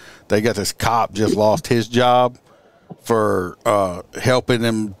where they got this cop just lost his job for helping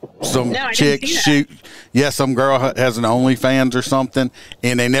him some chick shoot. Yeah, some girl has an OnlyFans or something,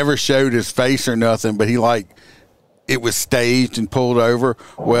 and they never showed his face or nothing, but he like it was staged and pulled over.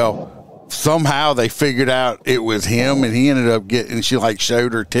 Well, somehow they figured out it was him, and he ended up getting. She like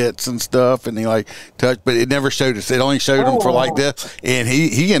showed her tits and stuff, and he like touched, but it never showed us. It only showed him for like this, and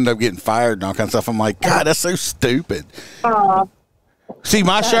he ended up getting fired and all kinds of stuff. I'm like, God, that's so stupid. See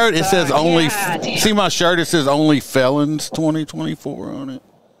my shirt, it says only. Yeah. See my shirt, it says only felons 2024 on it.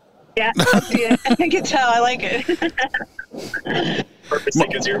 Yeah, yeah, I can tell. I like it.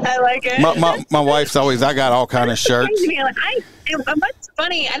 I like it. My wife's always. I got all kind of shirts. What's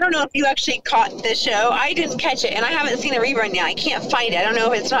funny? I don't know if you actually caught the show. I didn't catch it, and I haven't seen a rerun yet. I can't find it. I don't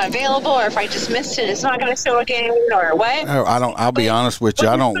know if it's not available or if I just missed it. It's not going to show again or what. Oh, I don't. I'll be honest with you.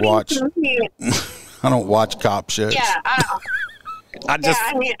 I don't watch. I don't watch cop shows. Yeah. I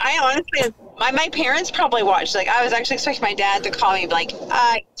mean, I honestly, my parents probably watched. Like, I was actually expecting my dad to call me, like,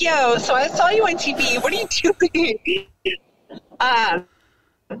 yo, so I saw you on TV. What are you doing?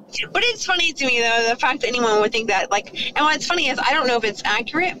 But it's funny to me, though, the fact that anyone would think that, like, and what's funny is I don't know if it's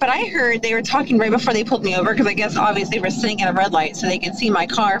accurate, but I heard they were talking right before they pulled me over because I guess obviously we're sitting at a red light so they can see my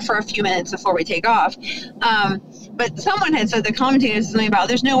car for a few minutes before we take off. But someone had said, the commentator said something about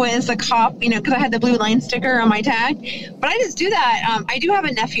there's no way it's a cop, you know, because I had the blue line sticker on my tag. But I just do that. I do have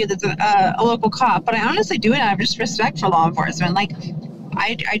a nephew that's a local cop, but I honestly do it out of just respect for law enforcement. Like,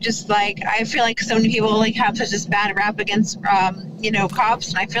 I just like, I feel like so many people like have such this bad rap against, you know, cops.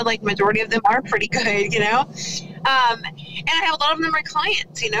 And I feel like majority of them are pretty good, you know? And I have a lot of them are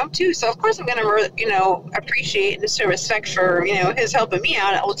clients, you know, too. So of course I'm going to, you know, appreciate and show respect for, you know, his helping me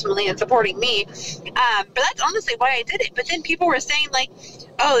out ultimately and supporting me. But that's honestly why I did it. But then people were saying like,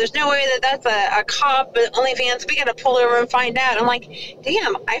 oh, there's no way that that's a cop, but OnlyFans, we got to pull over and find out. I'm like,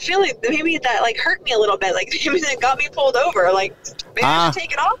 damn, I feel like maybe that like hurt me a little bit. Like maybe that got me pulled over. Like maybe I should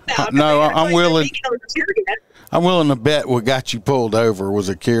take it off now. No, I'm willing. I'm willing to bet what got you pulled over was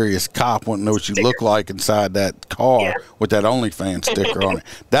a curious cop wanting to know what you look like inside that car with that OnlyFans sticker on it.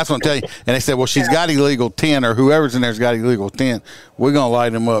 That's what I'm telling you. And they said, well, she's got illegal 10 or whoever's in there's got illegal 10. We're going to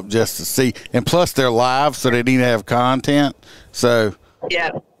light them up just to see. And plus they're live, so they need to have content. So,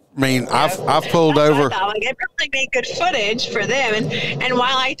 I mean, I've pulled over. Like, it really made good footage for them. And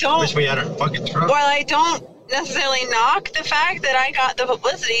while I don't. Wish we had our fucking truck. While I don't necessarily knock the fact that I got the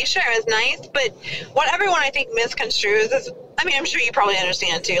publicity, sure, it's nice, but what everyone I think misconstrues is, I mean, I'm sure you probably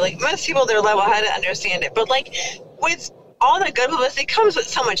understand too, like most people they're level-headed understand it, but like with all the good publicity comes with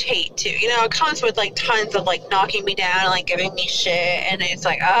so much hate too, you know, it comes with like tons of like knocking me down and like giving me shit, and it's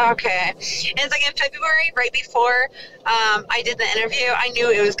like, oh, okay. And it's like in February, right before I did the interview, I knew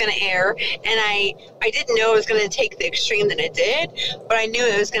it was going to air, and I didn't know it was going to take the extreme that it did, but I knew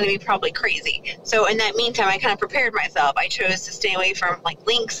it was going to be probably crazy. So in that meantime, I kind of prepared myself. I chose to stay away from like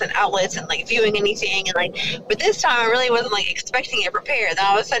links and outlets and like viewing anything, and like, but this time I really wasn't like expecting it prepared. Then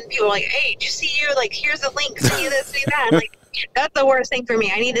all of a sudden people were like, hey, did you see you? Like, here's the link, see this, see that. And, like, that's the worst thing for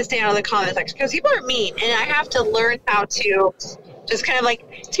me. I need to stay out of the comment section because people are mean, and I have to learn how to just kind of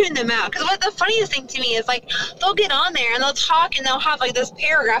like tune them out. Because what the funniest thing to me is like they'll get on there and they'll talk and they'll have like this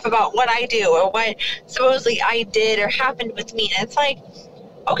paragraph about what I do or what supposedly I did or happened with me. And it's like,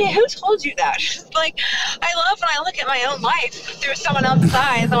 okay, who told you that? Like, I love when I look at my own life through someone else's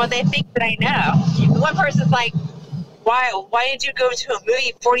eyes and what they think that I know. One person's like, why did you go to a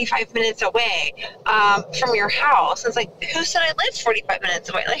movie 45 minutes away from your house? And it's like, who said I lived 45 minutes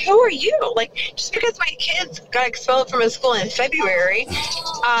away? Like, who are you? Like, just because my kids got expelled from a school in February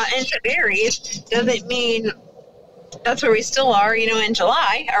into berries doesn't mean that's where we still are, you know, in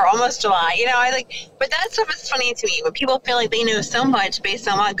July or almost July. You know, but that stuff is funny to me when people feel like they know so much based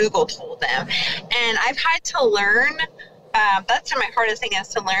on what Google told them. And I've had to learn, that's my hardest thing is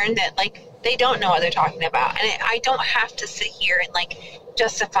to learn that, like, they don't know what they're talking about. And I don't have to sit here and, like,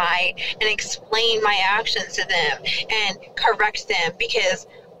 justify and explain my actions to them and correct them because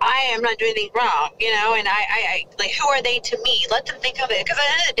I am not doing anything wrong, you know, and I like, who are they to me? Let them think of it. Because at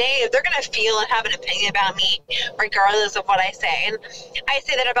the end of the day, if they're going to feel and have an opinion about me, regardless of what I say. And I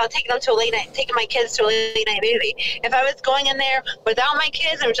say that about taking my kids to a late night movie. If I was going in there without my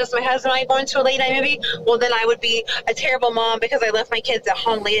kids and it was just my husband and I going to a late night movie, well, then I would be a terrible mom because I left my kids at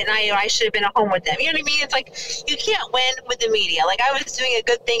home late at night and I should have been at home with them. You know what I mean? It's like, you can't win with the media. Like, I was doing a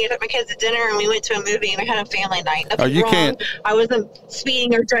good thing. I took my kids to dinner and we went to a movie and we had a family night. Nothing wrong. Can't. I wasn't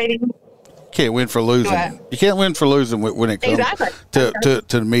speeding or driving. Can't win for losing. You can't win for losing when it comes to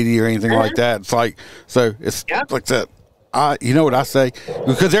the media or anything like that. It's like, so it's like that. You know what I say?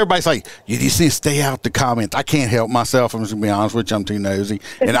 Because everybody's like, you just need to stay out the comments. I can't help myself. I'm just going to be honest with you. I'm too nosy.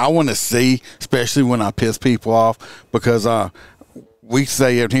 And I want to see, especially when I piss people off, because we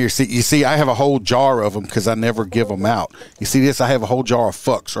say in here, you see, I have a whole jar of them because I never give them out. You see this? I have a whole jar of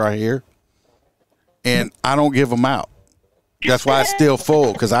fucks right here. And I don't give them out. That's why it's still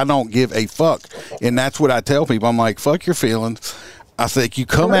full, because I don't give a fuck. And that's what I tell people. I'm like, fuck your feelings. I say, you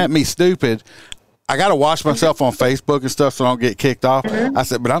come at me stupid. I got to watch myself on Facebook and stuff so I don't get kicked off. I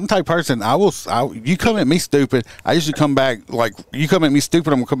said, but I'm the type of person, you come at me stupid, I usually come back, like, you come at me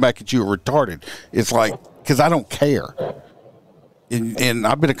stupid, I'm going to come back at you retarded. It's like, because I don't care. And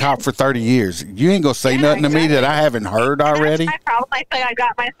I've been a cop for 30 years. You ain't going to say nothing to me that I haven't heard already. That's my problem. I think I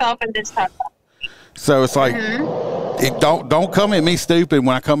got myself in this stuff. So it's like, don't come at me stupid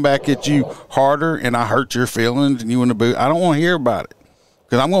when I come back at you harder and I hurt your feelings and you in the boot. I don't want to hear about it,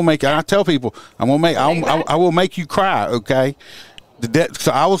 because I'm gonna make. I tell people I will make you cry. Okay,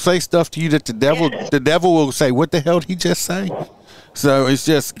 so I will say stuff to you that the devil will say, "What the hell did he just say?" So it's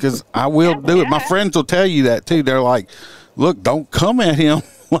just because I will do it. My friends will tell you that too. They're like, "Look, don't come at him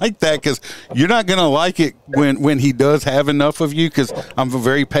like that, because you're not going to like it when he does have enough of you, because I'm a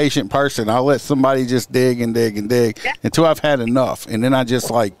very patient person. I'll let somebody just dig and dig and dig until I've had enough, and then I just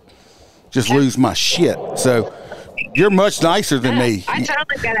lose my shit. So you're much nicer than me. I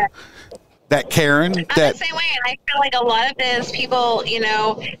totally get it. That Karen. I'm the same way, and I feel like a lot of this people, you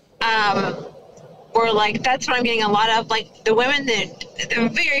know, were like, that's what I'm getting a lot of, like, the women that,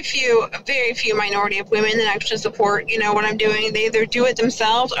 very few minority of women that actually support, you know, what I'm doing. They either do it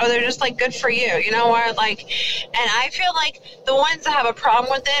themselves or they're just like, good for you, you know what? Like, and I feel like the ones that have a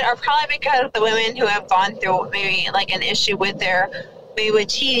problem with it are probably because the women who have gone through maybe like an issue with maybe with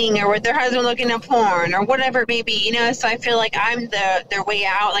cheating or with their husband looking at porn or whatever it may be, you know. So I feel like I'm their way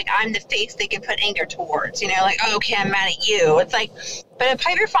out. Like, I'm the face they can put anger towards, you know, like, oh, okay, I'm mad at you. It's like, but if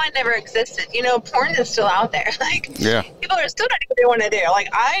Piper Fawn never existed, you know, porn is still out there. Like, people are still not doing what they want to do. Like,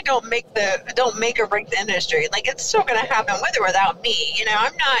 I don't make or break the industry. Like, it's still going to happen with or without me. You know,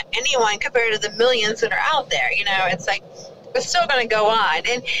 I'm not anyone compared to the millions that are out there. You know, it's like, it's still going to go on.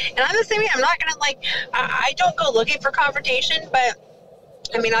 And I'm the same way. I'm not going to, like, I don't go looking for confrontation, but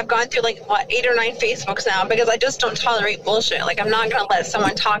I mean, I've gone through, like, 8 or 9 Facebooks now, because I just don't tolerate bullshit. Like, I'm not going to let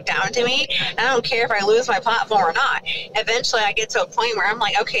someone talk down to me, and I don't care if I lose my platform or not. Eventually, I get to a point where I'm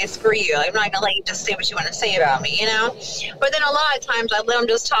like, okay, screw you. Like, I'm not going to let you just say what you want to say about me, you know? But then a lot of times, I let them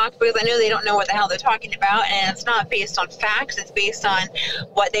just talk because I know they don't know what the hell they're talking about, and it's not based on facts. It's based on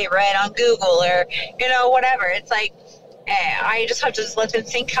what they read on Google or, you know, whatever. It's like, I just have to just let them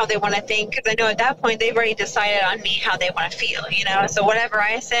think how they want to think, because I know at that point they've already decided on me how they want to feel, you know. So whatever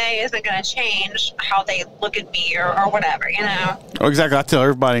I say isn't going to change how they look at me or whatever, you know. Oh, exactly. I tell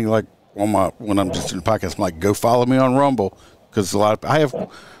everybody, like, when I'm just in the podcast, I'm like, go follow me on Rumble, because I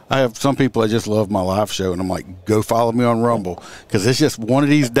have some people that just love my live show, and I'm like, go follow me on Rumble, because it's just one of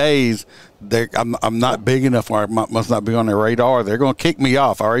these days I'm not big enough, or I must not be on their radar. They're going to kick me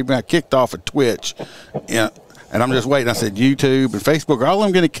off. I already got kicked off of Twitch. Yeah. And I'm just waiting. I said YouTube and Facebook are all of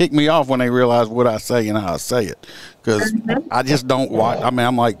them going to kick me off when they realize what I say and how I say it. because I just don't watch. I mean,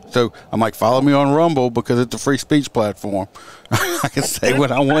 I'm like, follow me on Rumble because it's a free speech platform. I can say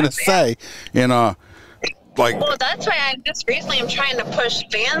what I want to say, and well, that's why I just recently am trying to push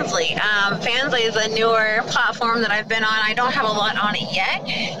Fansley. Fansley is a newer platform that I've been on. I don't have a lot on it yet,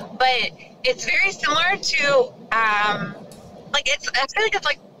 but it's very similar to I feel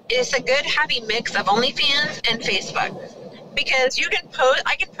like it's a good happy mix of OnlyFans and Facebook, because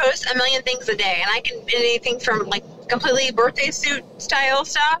I can post a million things a day, and I can anything from like completely birthday suit style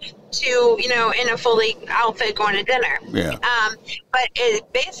stuff to, in a fully outfit going to dinner. Yeah. But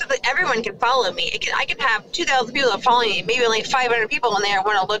basically everyone can follow me. I can have 2,000 people that follow me, maybe only 500 people in there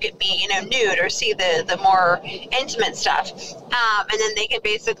want to look at me, nude or see the more intimate stuff. And then they can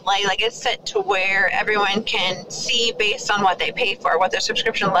basically, it's set to where everyone can see based on what they pay for, what their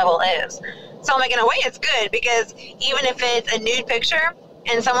subscription level is. So in a way it's good, because even if it's a nude picture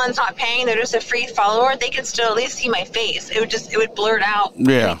and someone's not paying, they're just a free follower, they can still at least see my face. It would blur out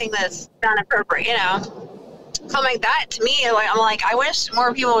anything that's not appropriate, So that to me, I wish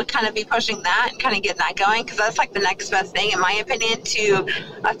more people would kind of be pushing that and kind of get that going, because that's like the next best thing, in my opinion, to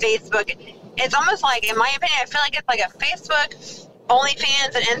a Facebook. It's almost like, in my opinion, I feel like it's like a Facebook,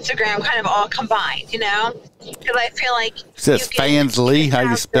 OnlyFans, and Instagram kind of all combined, because I feel like it says Fansley. How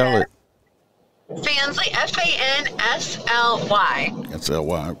you spell it? Fansley, Fansly.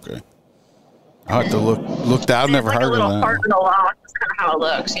 SLY, okay. I have to look that. I've never heard of that. Part in the law. That's kind of how it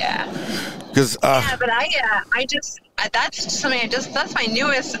looks, yeah. Because but I just that's something that's my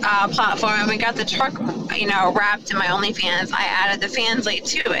newest platform, and we got the truck wrapped in my OnlyFans. I added the Fansley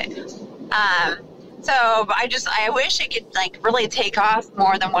to it. So I wish it could really take off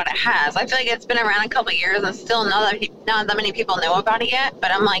more than what it has. I feel like it's been around a couple of years and still not that many people know about it yet. But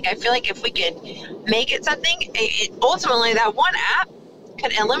I feel like if we could make it something, ultimately that one app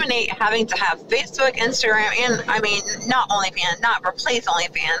could eliminate having to have Facebook, Instagram, and not OnlyFans, not replace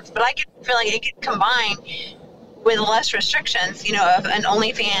OnlyFans, but I feel like it could combine with less restrictions, of an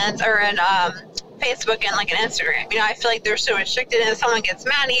OnlyFans or an Facebook and an Instagram. I feel like they're so restricted, and if someone gets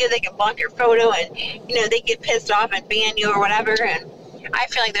mad at you, they can block your photo, and they get pissed off and ban you or whatever. And I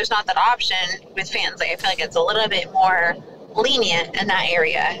feel like there's not that option with Fansley. I feel like it's a little bit more lenient in that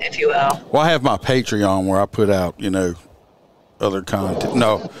area, if you will. Well, I have my Patreon where I put out, other content.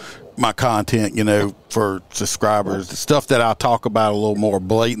 No, my content, for subscribers, the stuff that I talk about a little more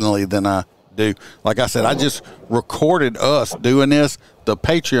blatantly than I do. Like I said, I just recorded us doing this. The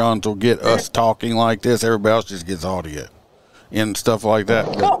Patreons will get us talking like this. Everybody else just gets audio and stuff like that.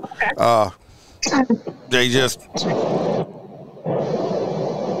 But, they just,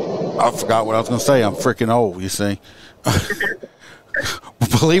 I forgot what I was going to say. I'm freaking old, you see.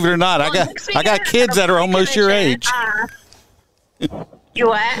 Believe it or not, I got kids that are almost your age. You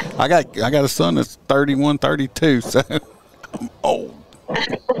what? I got a son that's 31, 32, so I'm old.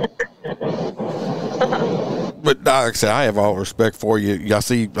 But like I said, I have all respect for you. I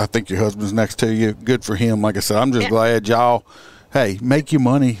think your husband's next to you. Good for him. Like I said, I'm just glad y'all, hey, make your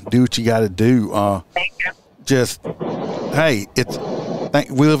money, do what you got to do. Thank you. Just, hey,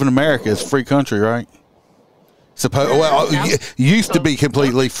 we live in America. It's a free country, right? Used to be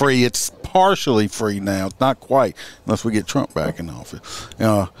completely free. It's partially free now. It's not quite, unless we get Trump back in office.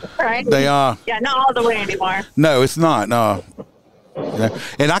 Right. They not all the way anymore. No, it's not. No.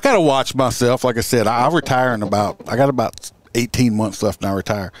 And I got to watch myself. Like I said, I retire I got about 18 months left and I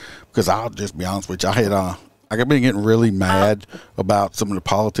retire, because I'll just be honest with you. I've been getting really mad about some of the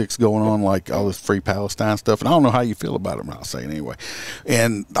politics going on, like all this Free Palestine stuff. And I don't know how you feel about it, but I'll say it anyway.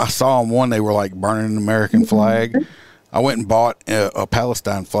 And I saw one, they were burning an American flag. I went and bought a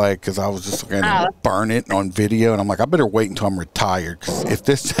Palestine flag because I was just going to burn it on video. And I'm like, I better wait until I'm retired, because if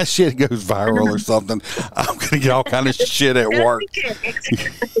that shit goes viral or something, I'm going to get all kind of shit at work.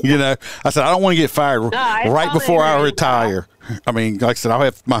 I said, I don't want to get fired right before I retire. Like I said, I'll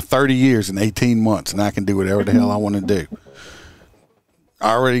have my 30 years in 18 months, and I can do whatever the hell I want to do.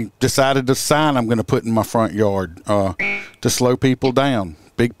 I already decided the sign I'm going to put in my front yard to slow people down.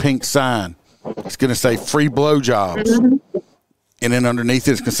 Big pink sign. It's going to say free blowjobs. And then underneath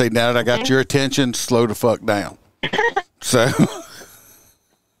it, it's going to say, now that I got your attention, slow the fuck down. So.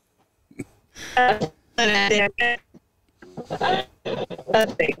 That's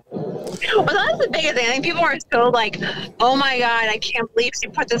big. Well, that's the biggest thing. I think people are so oh my God, I can't believe she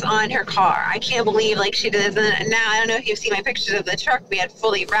put this on her car. I can't believe she did this. And now I don't know if you've seen my pictures of the truck we had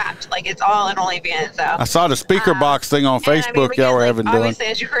fully wrapped. It's all in OnlyFans. So I saw the speaker box thing on Facebook y'all were having done. Obviously,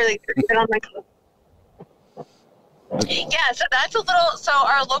 as you heard, on my. Yeah, so that's a little. So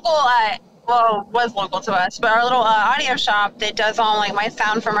our local was local to us, but our little audio shop that does all like my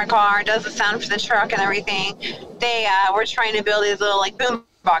sound for my car, does the sound for the truck and everything. They were trying to build these little like boom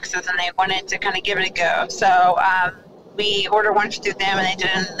boxes, and they wanted to kind of give it a go. So we ordered one through them, and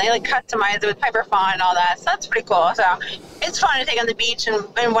they like customized it with Piper Fawn and all that. So that's pretty cool. So it's fun to take on the beach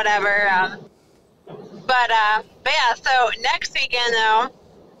and whatever. But yeah, so next weekend though,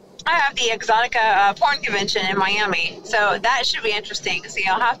 I have the Exotica porn convention in Miami, so that should be interesting. So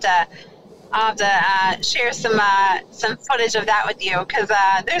I'll have to share some footage of that with you, because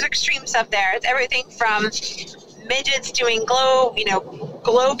there's extreme stuff there. It's everything from midgets doing glow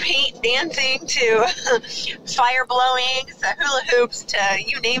paint dancing to fire blowing, to hula hoops, to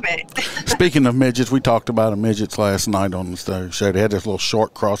you name it. Speaking of midgets, we talked about midgets last night on the show. They had this little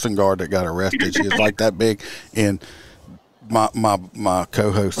short crossing guard that got arrested. She was like that big, and my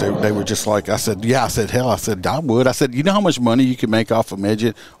co-host, they were just like, I said, hell, I said, I would. I said, you know how much money you can make off a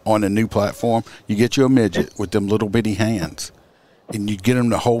midget on a new platform? You get you a midget with them little bitty hands, and you get them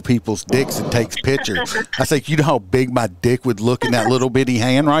to hold people's dicks and takes pictures. I said, you know how big my dick would look in that little bitty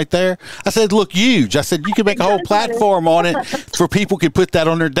hand right there? I said, look huge. I said, you could make a whole platform on it for people could put that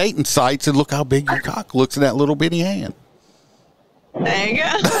on their dating sites and look how big your cock looks in that little bitty hand. There you go.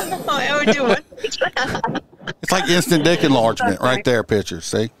 I would do it. It's like instant dick enlargement right there, pictures,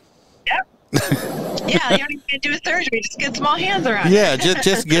 see? Yep. Yeah, you don't even do a surgery. Just get small hands around. Yeah,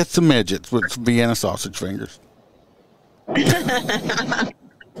 just get some midgets with some Vienna sausage fingers. Yeah,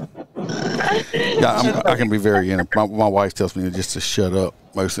 I can be very my wife tells me just to shut up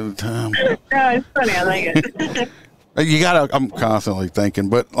most of the time. No, it's funny. I like it. I'm constantly thinking,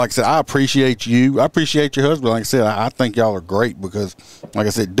 but like I said, I appreciate you. I appreciate your husband. Like I said, I think y'all are great because, like I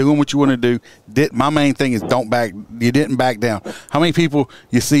said, doing what you want to do. My main thing is you didn't back down. How many people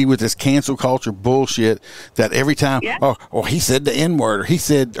you see with this cancel culture bullshit that every time, oh, he said the N-word, or he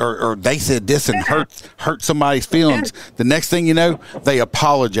said, or they said this and hurt somebody's feelings. The next thing you know, they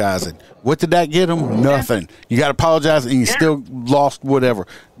apologizing. What did that get them? Nothing. You got to apologize and you still lost whatever.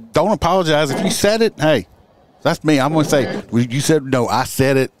 Don't apologize. If you said it, hey. That's me. I'm going to say, you said, no, I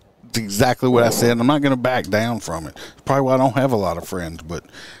said it. It's exactly what I said. And I'm not going to back down from it. It's probably why I don't have a lot of friends, but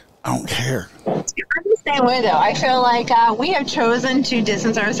I don't care. I'm the same way, though. I feel like we have chosen to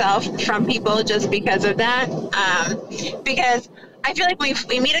distance ourselves from people just because of that. Because I feel like we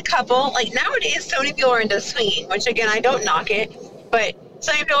meet a couple. Like nowadays, so many people are into swinging, which, again, I don't knock it. But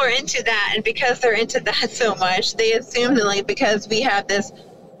so many people are into that. And because they're into that so much, they assume that, like, because we have this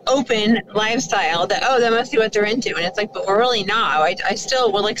open lifestyle that that must be what they're into, and it's like, but we're really not. I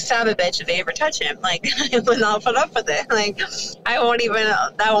still will like stab a bitch if they ever touch him. Like I will not put up with it. Like I won't even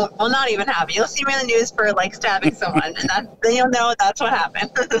will not even happen. You'll see me in the news for like stabbing someone, and then you'll know that's what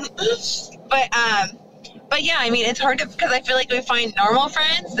happened. But yeah, I mean, it's hard because I feel like we find normal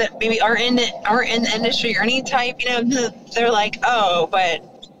friends that maybe aren't in the industry or any type. They're like, oh, but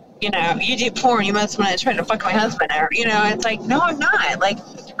you do porn, you must want to try to fuck my husband, or it's like, no, I'm not. Like,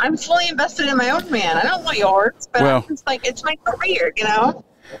 I'm fully invested in my own man. I don't want yours, but it's like, it's my career,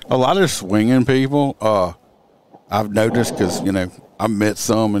 A lot of swinging people, I've noticed because, I met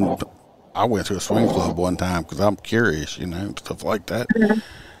some, and I went to a swing club one time because I'm curious, stuff like that. Mm-hmm.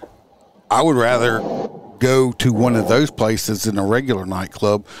 I would rather go to one of those places than a regular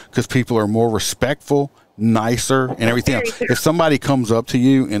nightclub because people are more respectful, nicer, and everything else. If somebody comes up to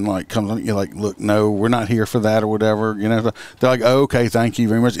you and you're like, look, no, we're not here for that or whatever, they're like, oh, okay, thank you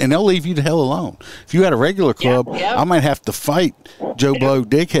very much, and they'll leave you the hell alone. If you had a regular club, I might have to fight Joe Blow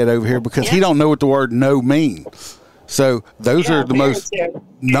dickhead over here because he don't know what the word no means. So those are the most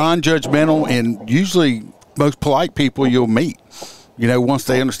non-judgmental and usually most polite people you'll meet. Once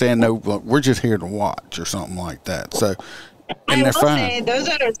they understand, no, look, we're just here to watch or something like that. So. And I will say those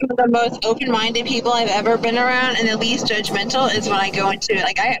are some of the most open-minded people I've ever been around, and the least judgmental is when I go into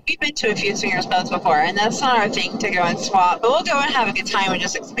we've been to a few swingers clubs before, and that's not our thing to go and swap, but we'll go and have a good time and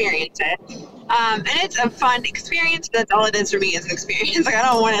just experience it. And it's a fun experience. But that's all it is for me, is an experience. Like I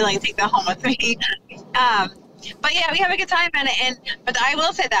don't want to take that home with me. But yeah, we have a good time in it, but I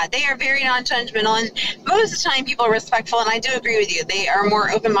will say that they are very non-judgmental, and most of the time people are respectful, and I do agree with you. They are more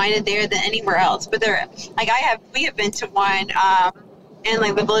open-minded there than anywhere else. But they're we have been to one in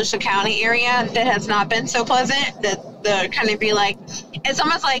the Volusia County area that has not been so pleasant. That the kind of be like, it's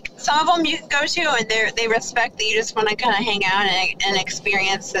almost like some of them you go to and they respect that you just want to kind of hang out and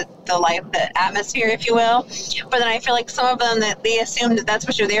experience the life, the atmosphere, if you will. But then I feel like some of them that they assume that that's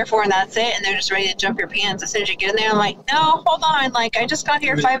what you're there for and that's it, and they're just ready to jump your pants as soon as you get in there. I'm like, no, hold on, like I just got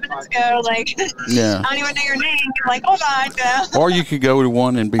here 5 minutes ago, like Yeah. I don't even know your name. You're like, hold on, go. Or you could go to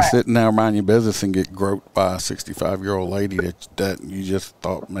one and be sitting there minding your business and get groped by a 65-year-old lady that you just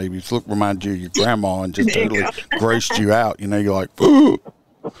thought maybe reminded you of your grandma and just totally grossed you out. You know, you're like, ooh.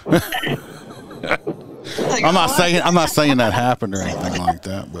 Like, I'm not saying that happened or anything like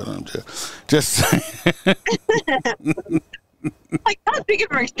that, but I'm just saying. Like, not speaking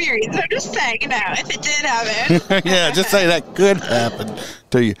from experience. I'm just saying, you know, if it did happen. Yeah, just say that could happen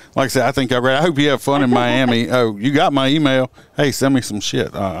to you. Like I said, I think I hope you have fun in Miami. Oh, you got my email. Hey, send me some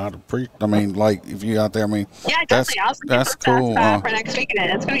shit. I mean, like, if you out there, I mean, Yeah, definitely. that's cool. For next weekend.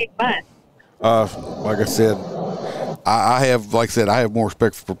 It's going to be fun. Like I said, I have more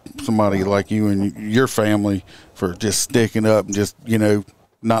respect for somebody like you and your family for just sticking up and just, you know,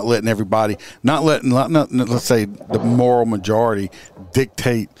 not letting everybody, let's say the moral majority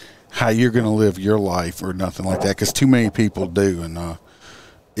dictate how you're going to live your life or nothing like that. Because too many people do, and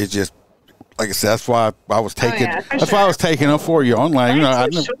it's just like I said. That's why I was taking. Why I was taking up for you online. You know,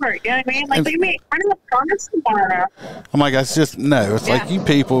 sure. You know what I mean? Like, we're not promised tomorrow. I'm like, it's just no. It's like you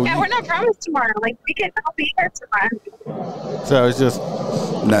people. Yeah, we're not promised tomorrow. Like, we can all be here tomorrow. So it's just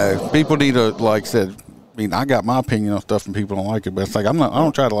no. People need to, like I said. I mean, I got my opinion on stuff and people don't like it, but it's like I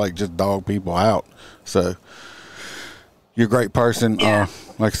don't try to like just dog people out. So you're a great person. Yeah.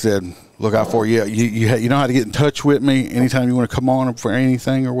 Like I said, look out for you. You know how to get in touch with me anytime you want to come on for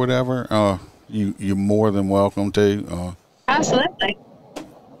anything or whatever. You're more than welcome to. Absolutely.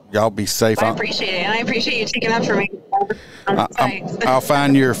 Y'all be safe. Well, I appreciate it, and I appreciate you taking up for me. I'll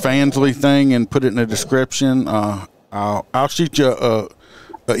find your Fansley thing and put it in the description. I'll shoot you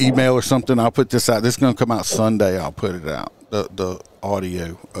an email or something. I'll put this out. This is going to come out Sunday. I'll put it out. The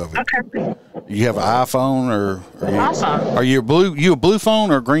audio of it. Okay. You have an iPhone or Awesome. Are you a blue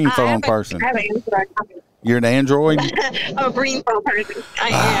phone or a green phone person? I have an Android. You're an Android? I'm a green phone person. I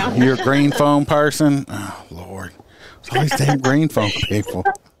am. You're a green phone person? Oh, Lord. It's all these damn green phone people.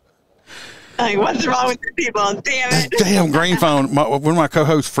 Like, what's wrong with these people? Damn it. Damn green phone. One of my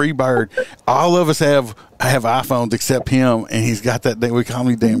co-hosts, Freebird, all of us have iPhones except him, and he's got that thing. We call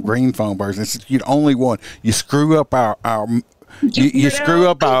him damn green phone person. It's you're the only one. You screw up our you screw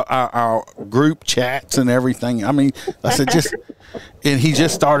up our group chats and everything. I mean, I said and he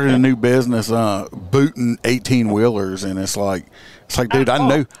just started a new business, booting 18-wheelers, and it's like, dude,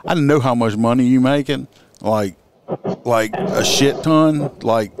 I know how much money you making, like a shit ton,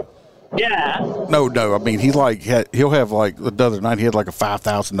 like. Yeah. No. I mean, he'll have like the other night he had like a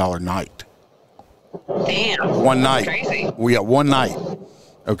 $5,000 night. Damn. One night. That's crazy. We got one night.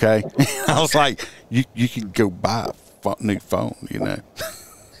 Okay. I was like, you could go buy a new phone, you know.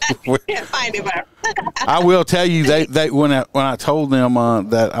 Can't find it, but I will tell you, they when I told them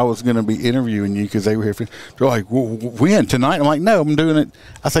that I was going to be interviewing you because they were here, they're like, well, when tonight? I'm like, no, I'm doing it.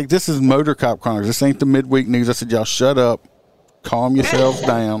 I was like, this is Motor Cop Chronicles. This ain't the midweek news. I said, y'all shut up, calm yourselves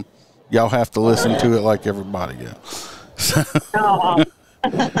down. Y'all have to listen to it like everybody else. oh.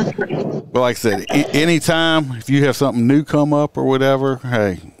 But like I said, anytime if you have something new come up or whatever,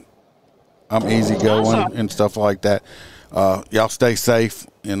 hey, I'm easygoing and stuff like that. Y'all stay safe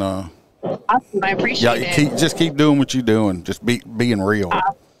and Awesome. I appreciate it. just keep doing what you're doing. Just being real.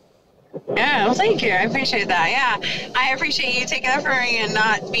 Yeah, well, thank you. I appreciate that. Yeah, I appreciate you taking up for me and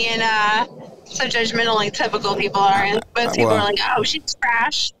not being so judgmental like typical people are. And most people are like, oh, she's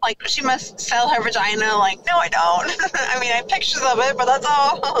trash. Like, she must sell her vagina. Like, no, I don't. I mean, I have pictures of it, but that's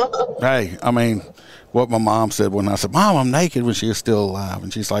all. Hey, I mean, what my mom said when I said, Mom, I'm naked, when she was still alive.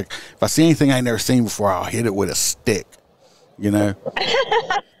 And she's like, if I see anything I ain't never seen before, I'll hit it with a stick. You know?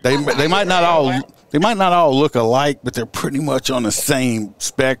 They might not all look alike, but they're pretty much on the same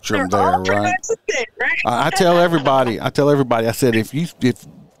spectrum there, right? I tell everybody, I said, if you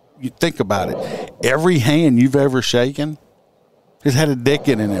think about it, every hand you've ever shaken has had a dick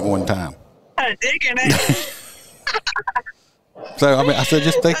in it at one time. Had a dick in it. So I mean, I said,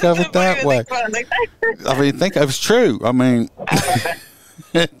 just think of it that way. I mean, think it's true. I mean,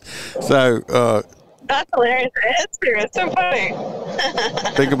 so. That's hilarious. It's so funny.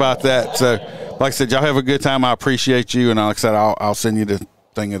 Think about that. So, like I said, y'all have a good time. I appreciate you, and like I said, I'll send you the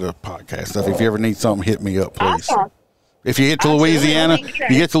thing of the podcast stuff. If you ever need something, hit me up, please. Awesome. If you get to Louisiana,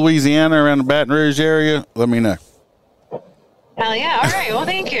 around the Baton Rouge area, let me know. Hell yeah. All right. Well,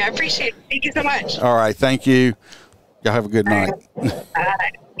 thank you. I appreciate it. Thank you so much. All right. Thank you. Y'all have a good night.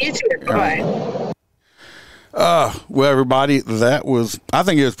 You too. Bye-bye. Well, everybody, I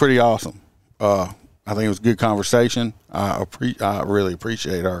think it was pretty awesome. I think it was a good conversation. I really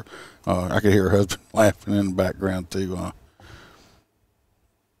appreciate her. I could hear her husband laughing in the background too.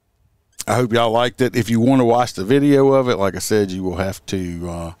 I hope y'all liked it. If you want to watch the video of it, like I said, you will have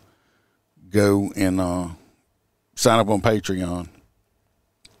to go and sign up on Patreon.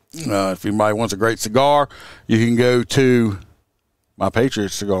 If anybody wants a great cigar, you can go to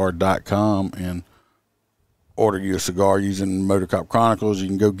mypatriotcigar.com and order you a cigar using Motor Cop Chronicles. You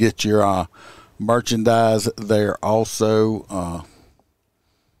can go get your merchandise there also.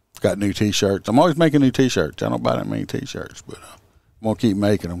 Got new T-shirts. I'm always making new T-shirts. I don't buy that many T-shirts, but I'm going to keep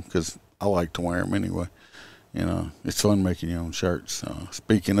making them because I like to wear them anyway. You know, it's fun making your own shirts.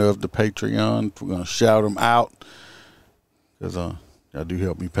 Speaking of the Patreon, we're going to shout them out because y'all do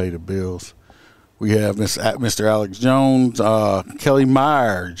help me pay the bills. We have Mr. Alex Jones, Kelly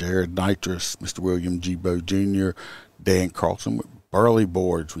Meyer, Jared Nitrous, Mr. William G. Bo Jr., Dan Carlson with Burley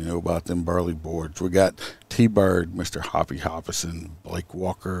Boards. We know about them Burley Boards. We got T-Bird, Mr. Hoppy Hoppison, Blake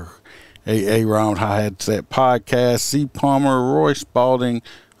Walker, A.A. Round Hi-Hat Set Podcast, C. Palmer, Roy Spalding,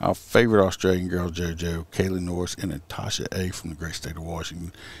 our favorite Australian girl, JoJo, Kaylee Norris, and Natasha A. from the great state of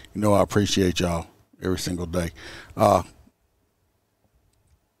Washington. You know I appreciate y'all every single day. Like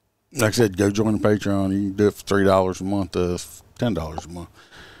I said, go join the Patreon. You can do it for $3 a month, $10 a month.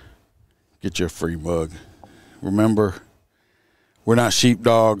 Get you a free mug. Remember, we're not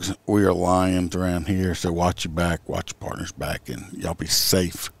sheepdogs. We are lions around here. So watch your back, watch your partner's back, and y'all be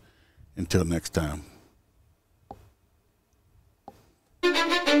safe. Until next time.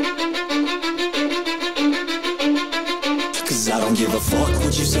 Cause I don't give a fuck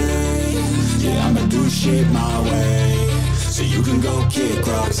what you say. Yeah, I'ma do shit my way. So you can go kick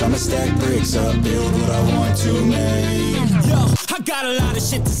rocks, I'ma stack bricks up, build what I want to make. Yo, I got a lot of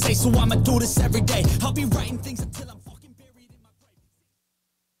shit to say, so I'ma do this every day. I'll be writing things until I'm